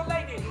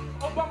assimilated.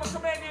 Obama's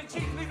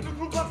commander-in-chief leaving the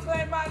group up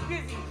slaying my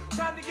dizzy.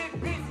 Time to get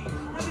busy,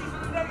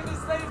 releasing the negative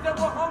slaves that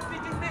were hung.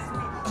 Did you miss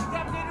me?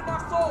 Decapitated my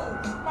soul,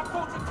 my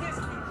culture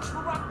kissed me.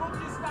 Barack broke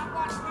this stop,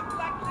 watch me,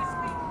 blacklist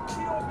me.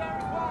 T.O.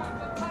 Barry Bonds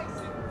and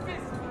Tyson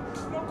fist me.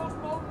 No more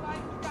smoke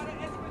life, we got an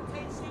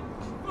expectation.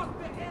 Fuck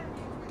the area,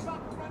 we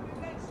about to run the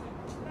nation.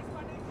 That's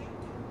why they hate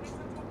me. They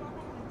said to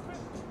Obama, we trip.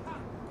 Ha,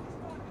 it's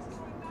going to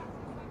destroy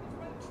Nazis like the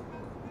French.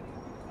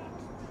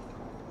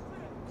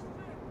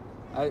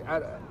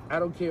 I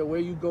don't care where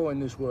you go in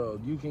this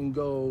world. You can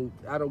go,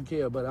 I don't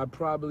care, but I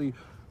probably,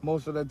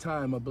 most of the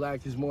time, a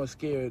black is more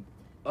scared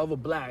of a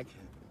black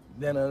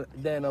than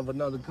of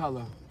another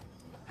color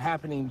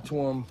happening to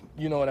him.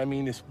 You know what I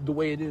mean? It's the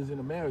way it is in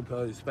America,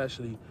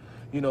 especially,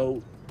 you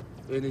know,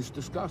 and it's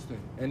disgusting.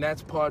 And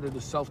that's part of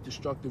the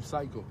self-destructive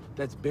cycle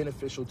that's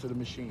beneficial to the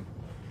machine.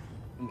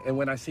 And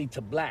when I say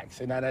to blacks,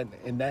 and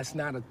that's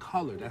not a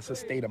color, that's a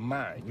state of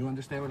mind. You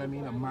understand what I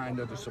mean? A mind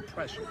under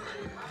suppression.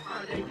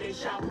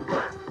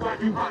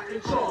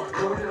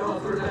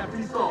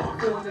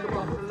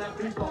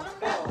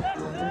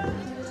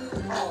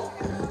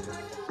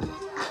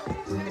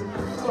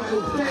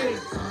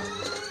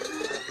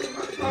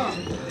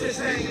 This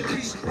ain't a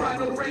piece, ride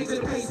no rings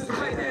in the pieces,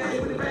 play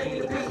that with the bang,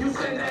 you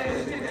say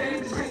that, get that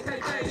in the street, they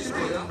bang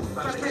straight up. If I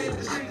came to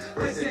the street,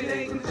 they say they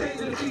ain't gonna change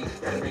the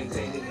beat, gotta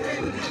maintain the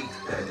game of the beat,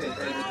 gotta take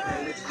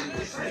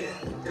the say it.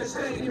 Just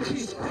stay in your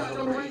piece, ride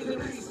no rings in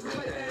the pieces,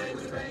 play that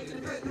with the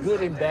bang.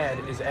 Good and bad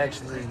is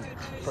actually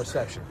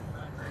perception.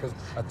 Because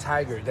a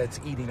tiger that's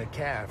eating a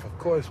calf, of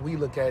course we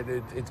look at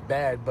it, it's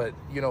bad, but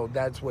you know,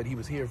 that's what he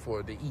was here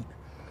for, to eat.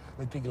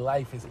 We think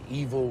life is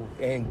evil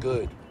and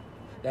good.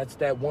 That's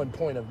that one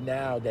point of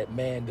now that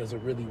man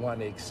doesn't really want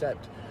to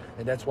accept.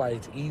 And that's why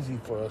it's easy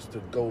for us to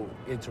go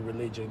into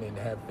religion and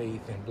have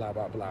faith and blah,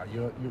 blah, blah.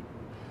 You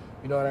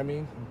know what I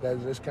mean?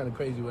 That's kind of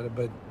crazy with it,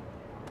 but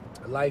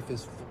life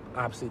is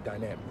opposite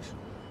dynamics.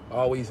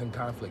 Always in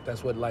conflict.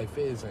 That's what life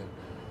is.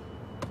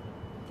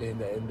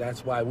 And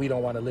that's why we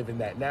don't want to live in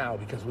that now,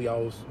 because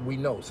we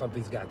know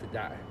something's got to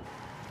die.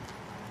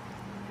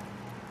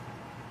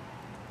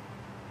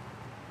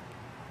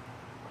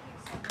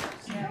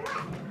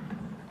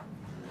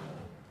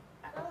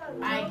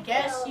 I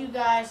guess you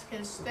guys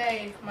can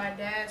stay if my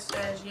dad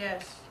says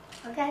yes.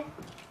 Okay.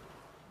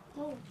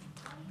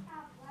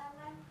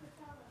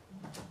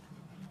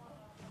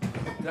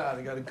 Dad,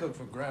 I gotta cook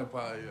for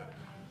Grandpa here.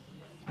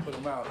 Put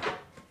him out.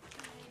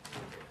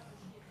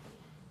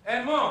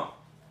 Hey, Mom.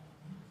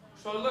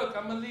 So look,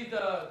 I'm gonna leave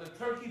the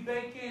turkey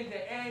bacon,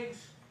 the eggs,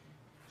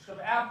 some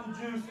apple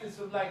juice, and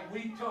some like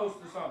wheat toast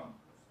or something.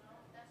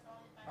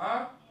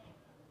 Huh?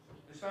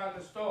 It's on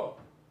the stove.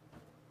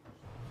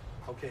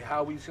 Okay,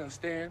 how are we gonna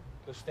stand?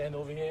 Let's stand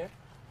over here.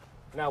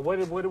 Now, what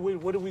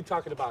are we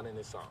talking about in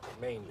this song,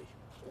 mainly?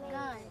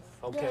 Guns.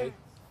 Okay,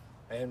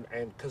 and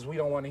because we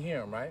don't want to hear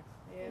them, right?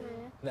 Yeah.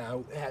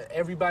 Now,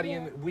 everybody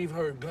we've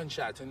heard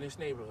gunshots in this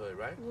neighborhood,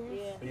 right?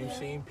 Yeah. You've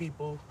seen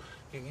people.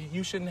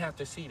 You shouldn't have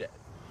to see that.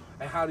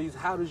 And how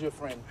does your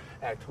friend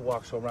act who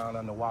walks around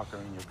on the walker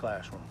in your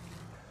classroom?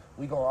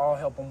 We gonna all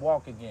help him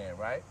walk again,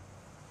 right?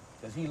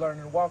 Cause he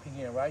learning to walk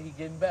again, right? He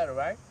getting better,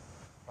 right?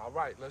 All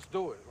right, let's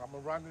do it. I'm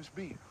gonna run this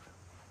beat.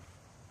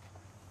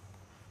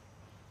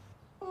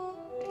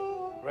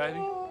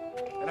 Ready?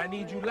 And I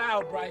need you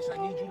loud, Bryce. I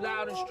need you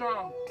loud and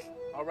strong,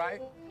 all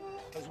right?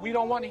 Because we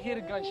don't want to hear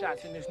the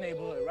gunshots in this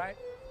neighborhood, right?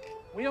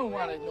 We don't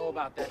want to know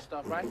about that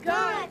stuff, right?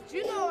 Guns!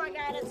 You know I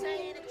gotta tell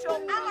you the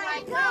truth. I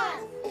like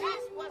guns.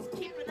 That's what's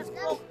keeping us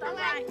booked. I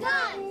like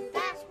guns.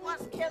 That's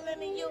what's killing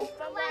the youth.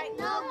 I'm like,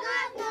 no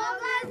guns, no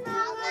guns,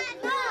 no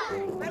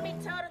guns, no. Let me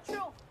tell the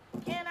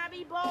truth. Can I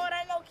be bold?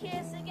 I know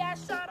kids that got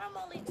shot. I'm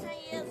only 10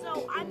 years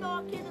old. I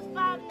know a kid is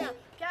 5 now.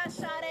 Got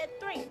shot at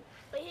 3.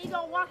 But he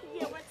gonna walk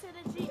again, went to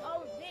the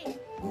G.O.D.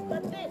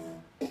 But this,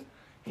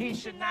 he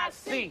should not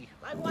see.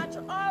 Like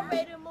watching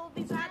R-rated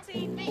movies on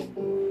TV.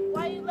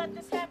 Why you let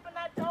this happen,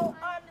 I don't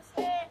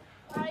understand.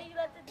 Why you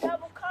let the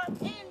devil come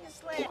in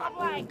this land? I'm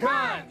like,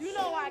 guns. You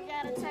know I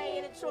gotta tell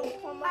you the truth.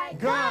 I'm like,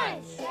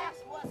 guns. That's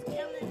what's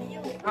killing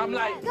you. I'm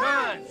like,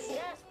 guns.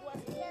 That's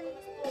what's killing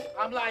us.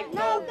 I'm like,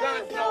 no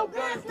guns, no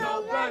guns,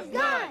 no guns,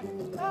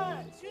 guns.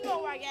 Guns. You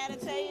know I gotta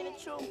tell you the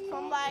truth.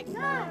 I'm like,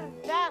 guns.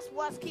 That's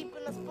what's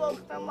keeping us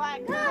booked. I'm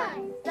like,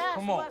 guns.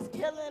 That's what's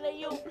killing the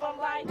youth. I'm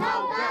like,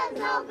 no guns,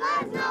 no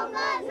guns, no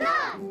guns,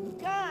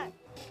 guns. Guns.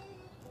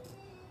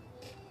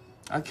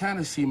 I kind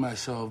of see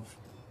myself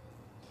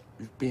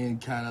being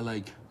kind of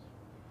like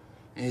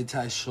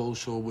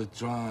antisocial,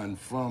 withdrawn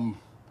from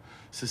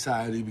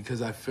society,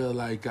 because I feel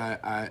like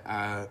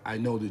I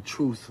know the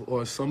truth,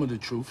 or some of the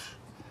truth.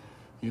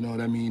 You know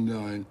what I mean?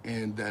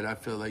 And that I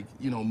feel like,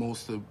 you know,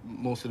 most of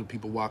the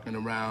people walking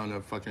around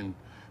are fucking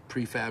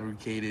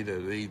prefabricated,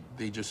 or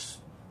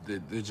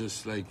they're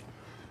just like,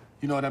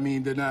 you know what I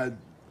mean?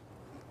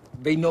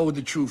 They know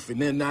the truth,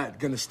 and they're not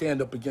gonna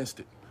stand up against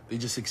it. They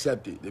just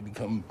accept it. They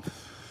become,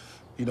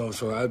 you know.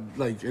 So I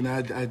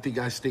think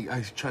I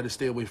try to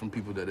stay away from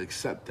people that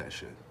accept that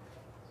shit,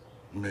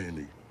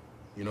 mainly.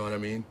 You know what I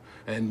mean?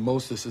 And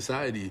most of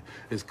society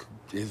is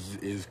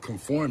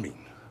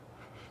conforming,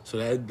 so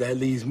that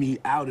leaves me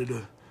out of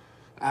the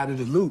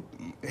loop.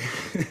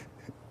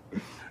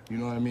 You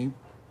know what I mean?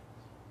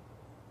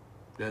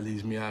 That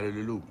leaves me out of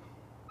the loop.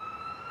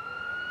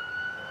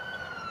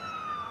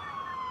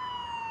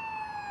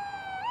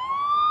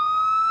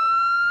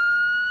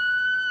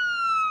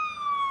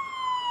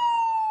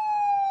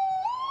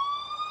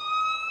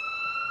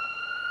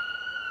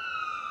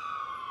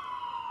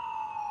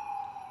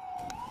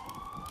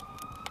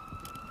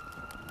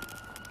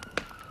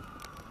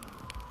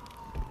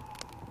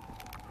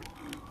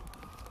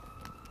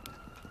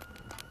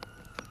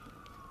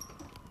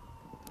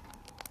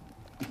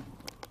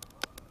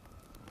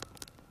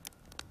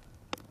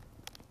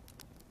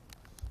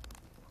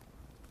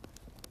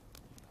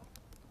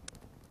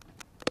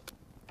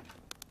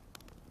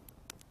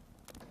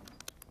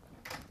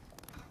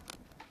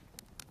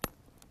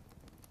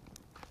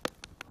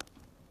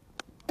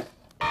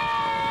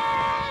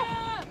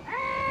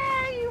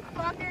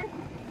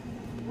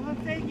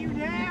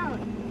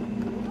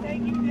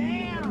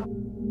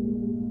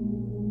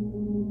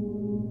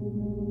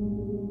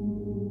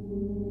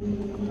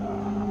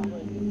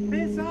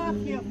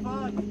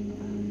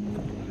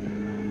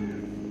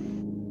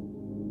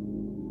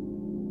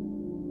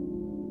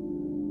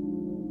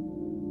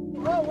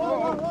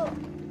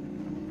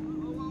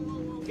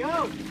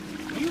 Yo,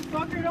 you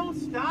fucker don't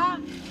stop.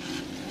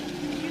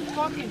 You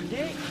fucking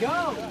dick,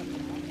 go.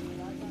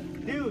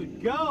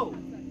 Dude, go.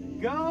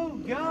 Go,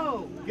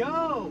 go,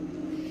 go.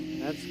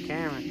 That's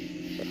Cameron.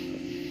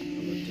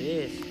 Look at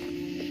this.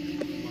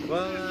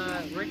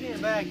 Well, we're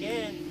getting back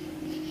in.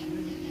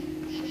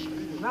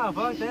 No,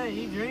 fuck that.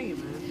 You drink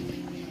it,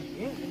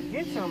 man.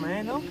 Get some,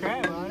 man. Don't cry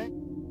about it.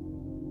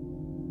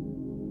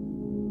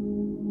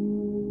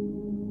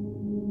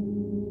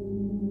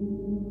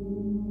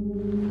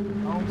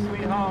 Home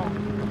sweet home.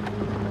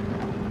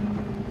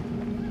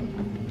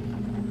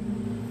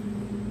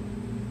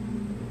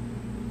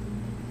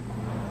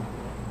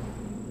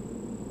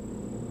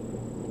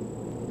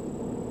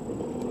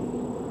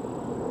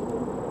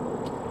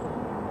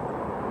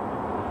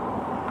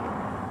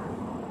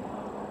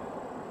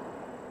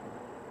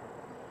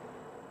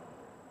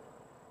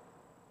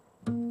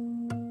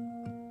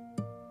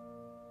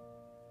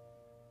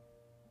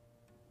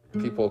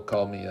 People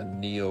call me a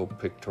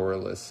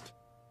neo-pictorialist.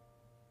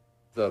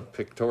 The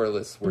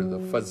pictorialists were the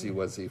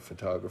fuzzy-wuzzy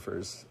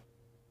photographers.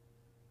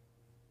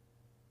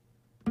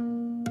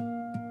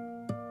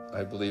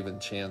 I believe in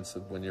chance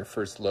of when you're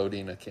first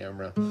loading a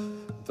camera,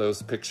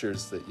 those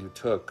pictures that you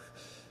took,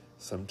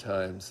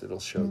 sometimes it'll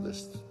show the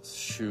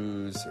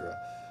shoes or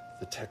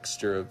the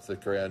texture of the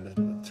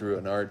ground through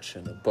an arch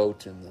and a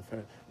boat in the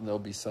front. And they'll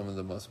be some of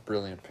the most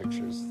brilliant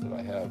pictures that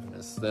I have. And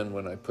it's then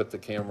when I put the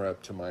camera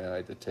up to my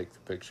eye to take the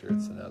picture,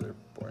 it's another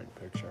boring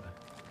picture.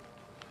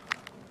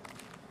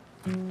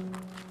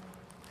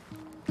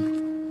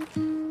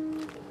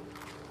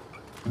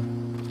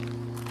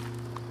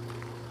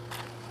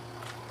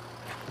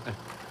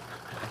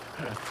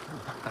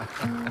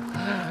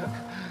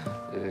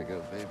 There you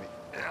go, baby.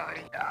 Oh,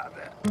 yeah,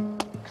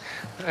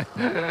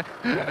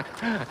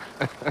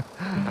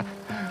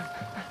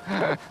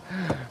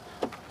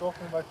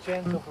 Talking about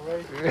chance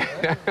operation.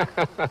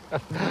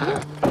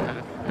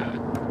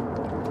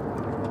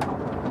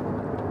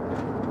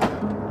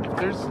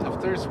 If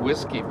there's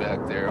whiskey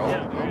back there, I'll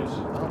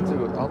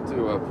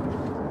do a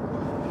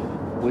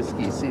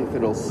whiskey. See if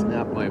it'll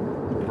snap my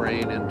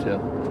brain into.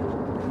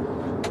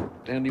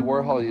 Andy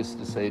Warhol used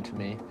to say to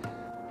me,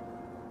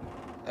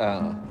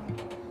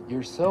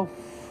 "You're so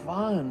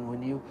fun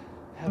when you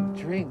have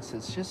drinks.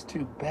 It's just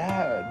too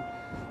bad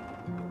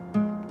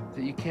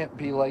that you can't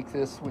be like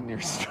this when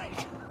you're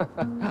straight."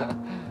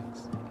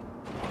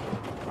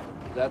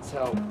 That's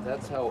how.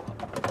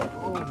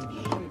 Oh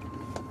shit!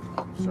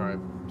 I'm sorry.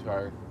 I'm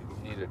tired.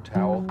 Need a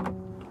towel.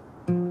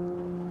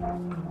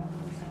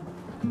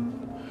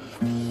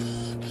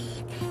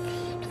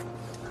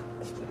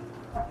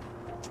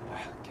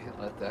 Can't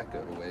let that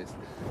go to waste.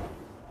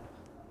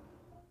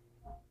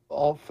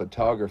 All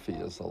photography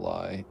is a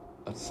lie.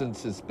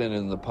 Since it's been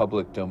in the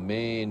public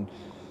domain,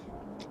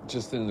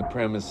 just in the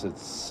premise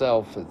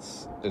itself,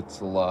 it's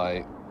a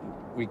lie.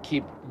 We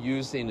keep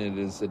using it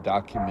as a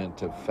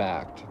document of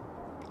fact.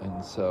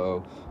 And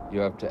so you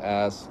have to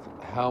ask,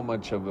 how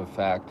much of a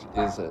fact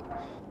is it?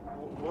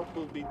 What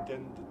will be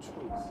then the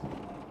truth?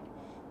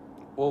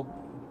 Well,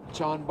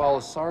 John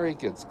Balasari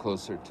gets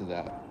closer to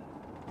that.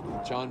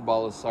 John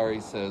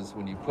Balasari says,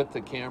 when you put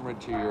the camera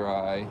to your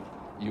eye,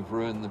 you've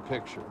ruined the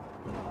picture.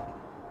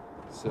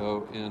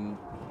 So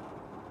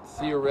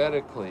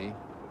theoretically,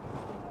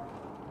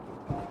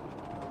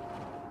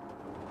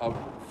 a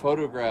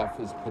photograph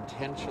is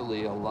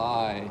potentially a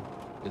lie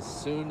As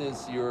soon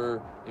as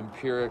you're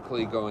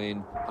empirically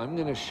going, I'm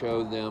going to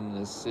show them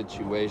this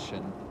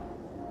situation,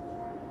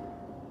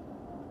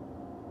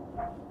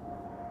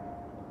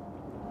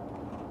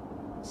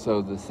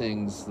 so the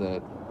things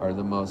that are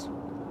the most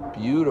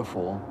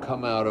beautiful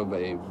come out of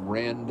a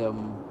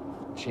random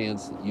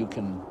chance that you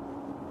can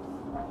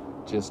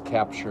just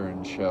capture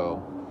and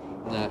show.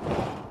 And that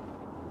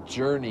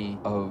journey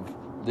of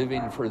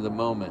living for the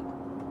moment,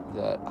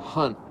 that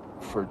hunt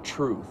for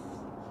truth,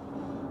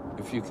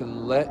 if you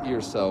can let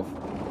yourself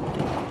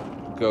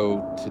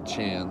go to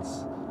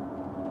chance,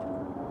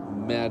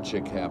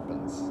 magic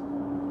happens.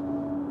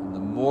 And the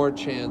more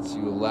chance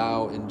you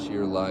allow into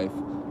your life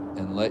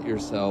and let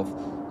yourself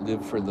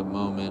live for the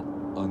moment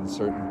on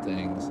certain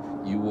things,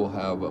 you will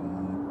have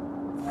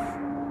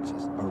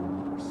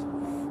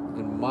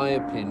in my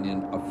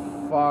opinion, a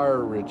far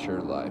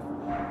richer life.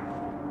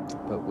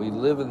 But we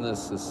live in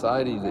this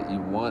society that you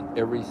want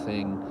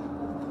everything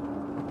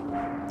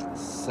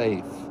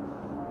safe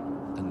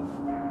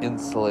and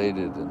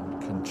insulated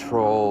and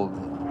controlled.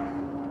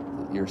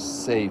 That you're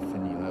safe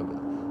and you have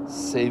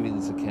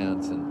savings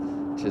accounts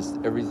and just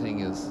everything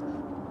is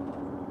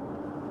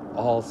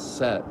all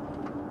set.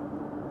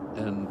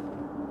 And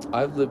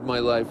I've lived my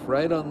life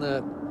right on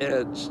that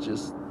edge,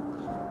 just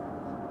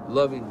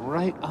loving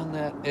right on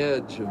that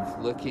edge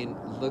of looking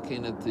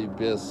at the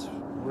abyss,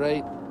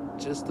 right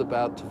just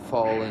about to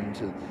fall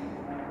into,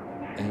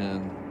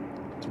 and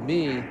to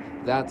me,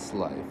 that's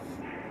life.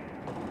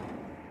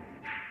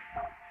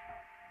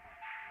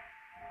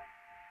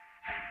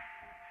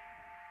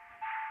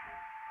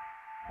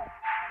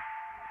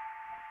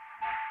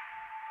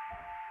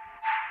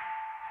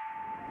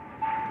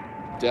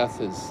 Death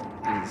is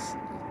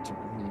to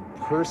me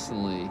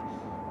personally,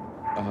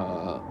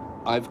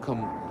 I've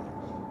come,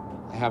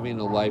 having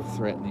a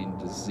life-threatening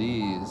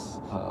disease,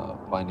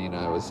 finding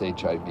I was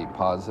HIV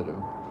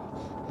positive,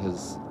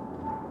 has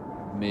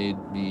made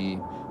me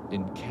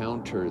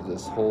encounter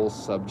this whole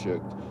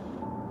subject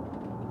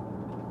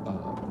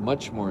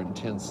much more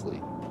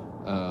intensely.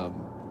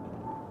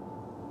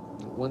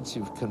 Once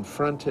you've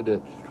confronted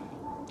it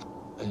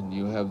and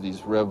you have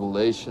these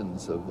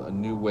revelations of a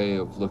new way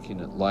of looking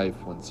at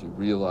life, once you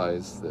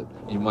realize that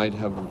you might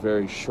have a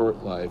very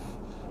short life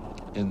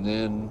and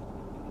then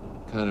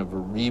kind of a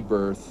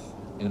rebirth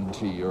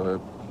into your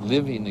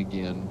living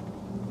again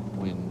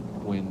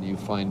when you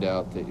find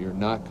out that you're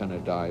not going to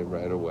die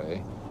right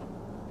away.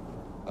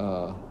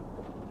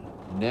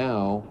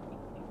 Now,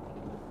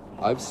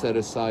 I've set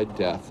aside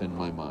death in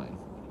my mind.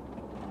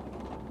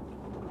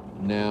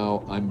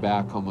 Now I'm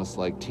back almost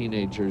like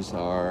teenagers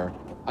are.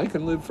 I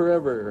can live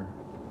forever.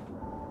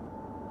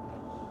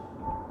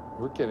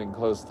 We're getting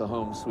close to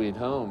home sweet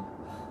home.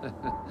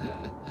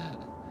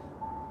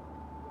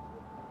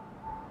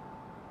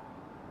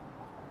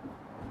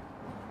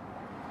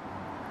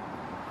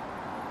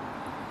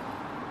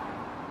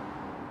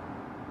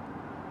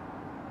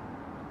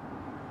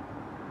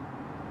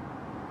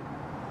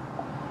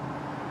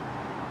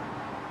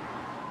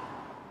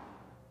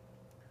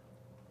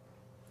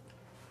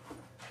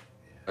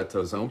 At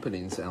those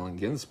openings, Allen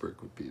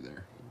Ginsberg would be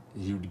there.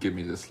 He would give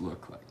me this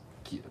look like,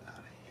 get out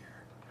of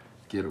here,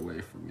 get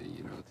away from me,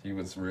 you know. He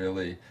was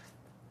really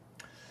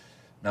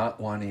not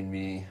wanting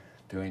me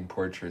doing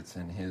portraits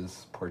in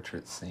his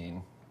portrait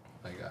scene.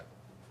 I got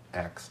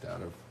axed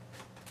out of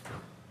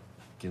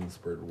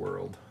Ginsberg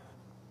world.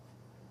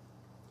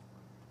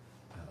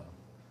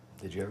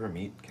 Did you ever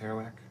meet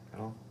Kerouac at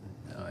all?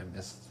 No, I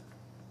missed,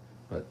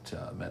 but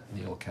met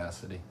Neil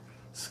Cassidy.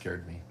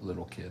 Scared me,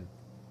 little kid.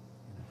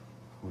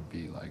 Would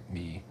be like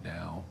me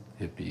now,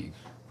 hippie,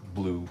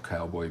 blue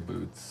cowboy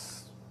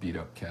boots, beat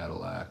up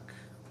Cadillac,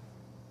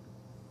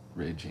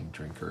 raging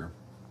drinker,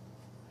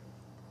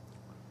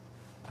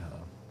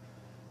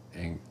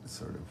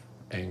 sort of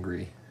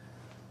angry,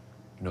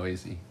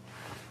 noisy.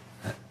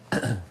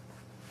 All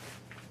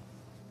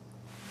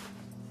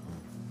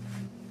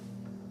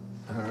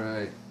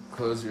right,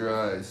 close your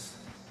eyes.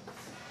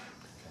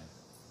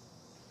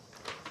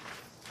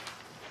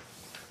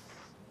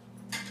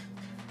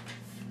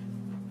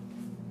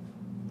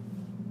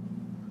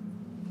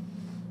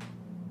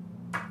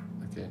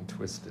 Again,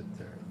 twist it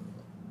there.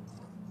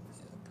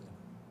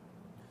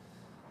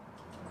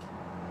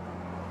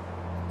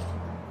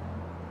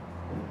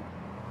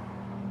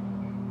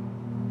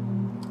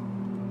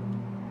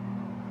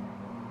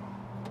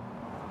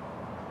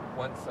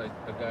 Once a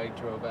guy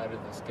drove out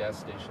of this gas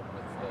station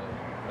with the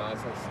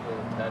nozzle still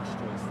attached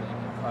to his thing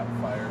and caught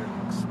fire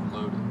and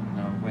exploded.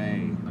 No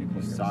way.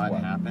 You saw it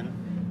happen?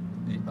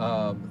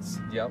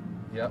 Yep.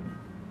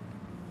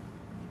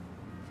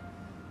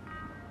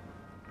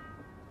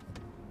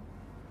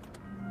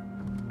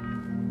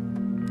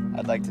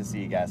 I'd like to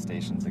see gas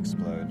stations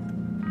explode.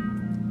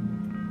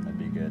 That'd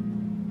be good.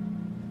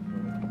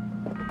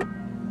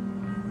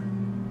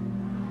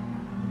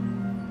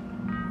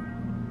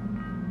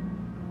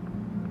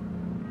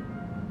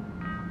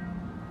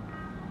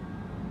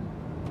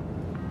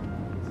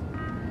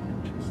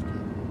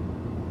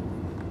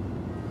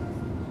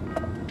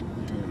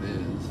 There it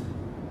is.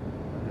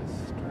 What a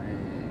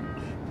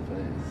strange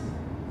place.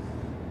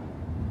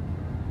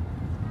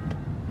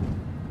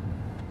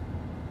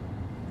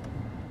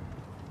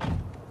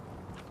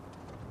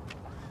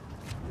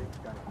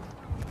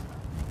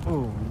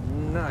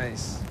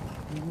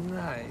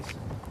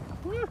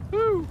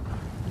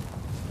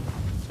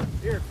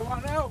 Here, come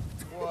on out.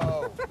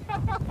 Whoa.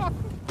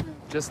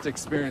 Just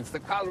experienced the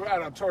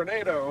Colorado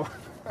tornado.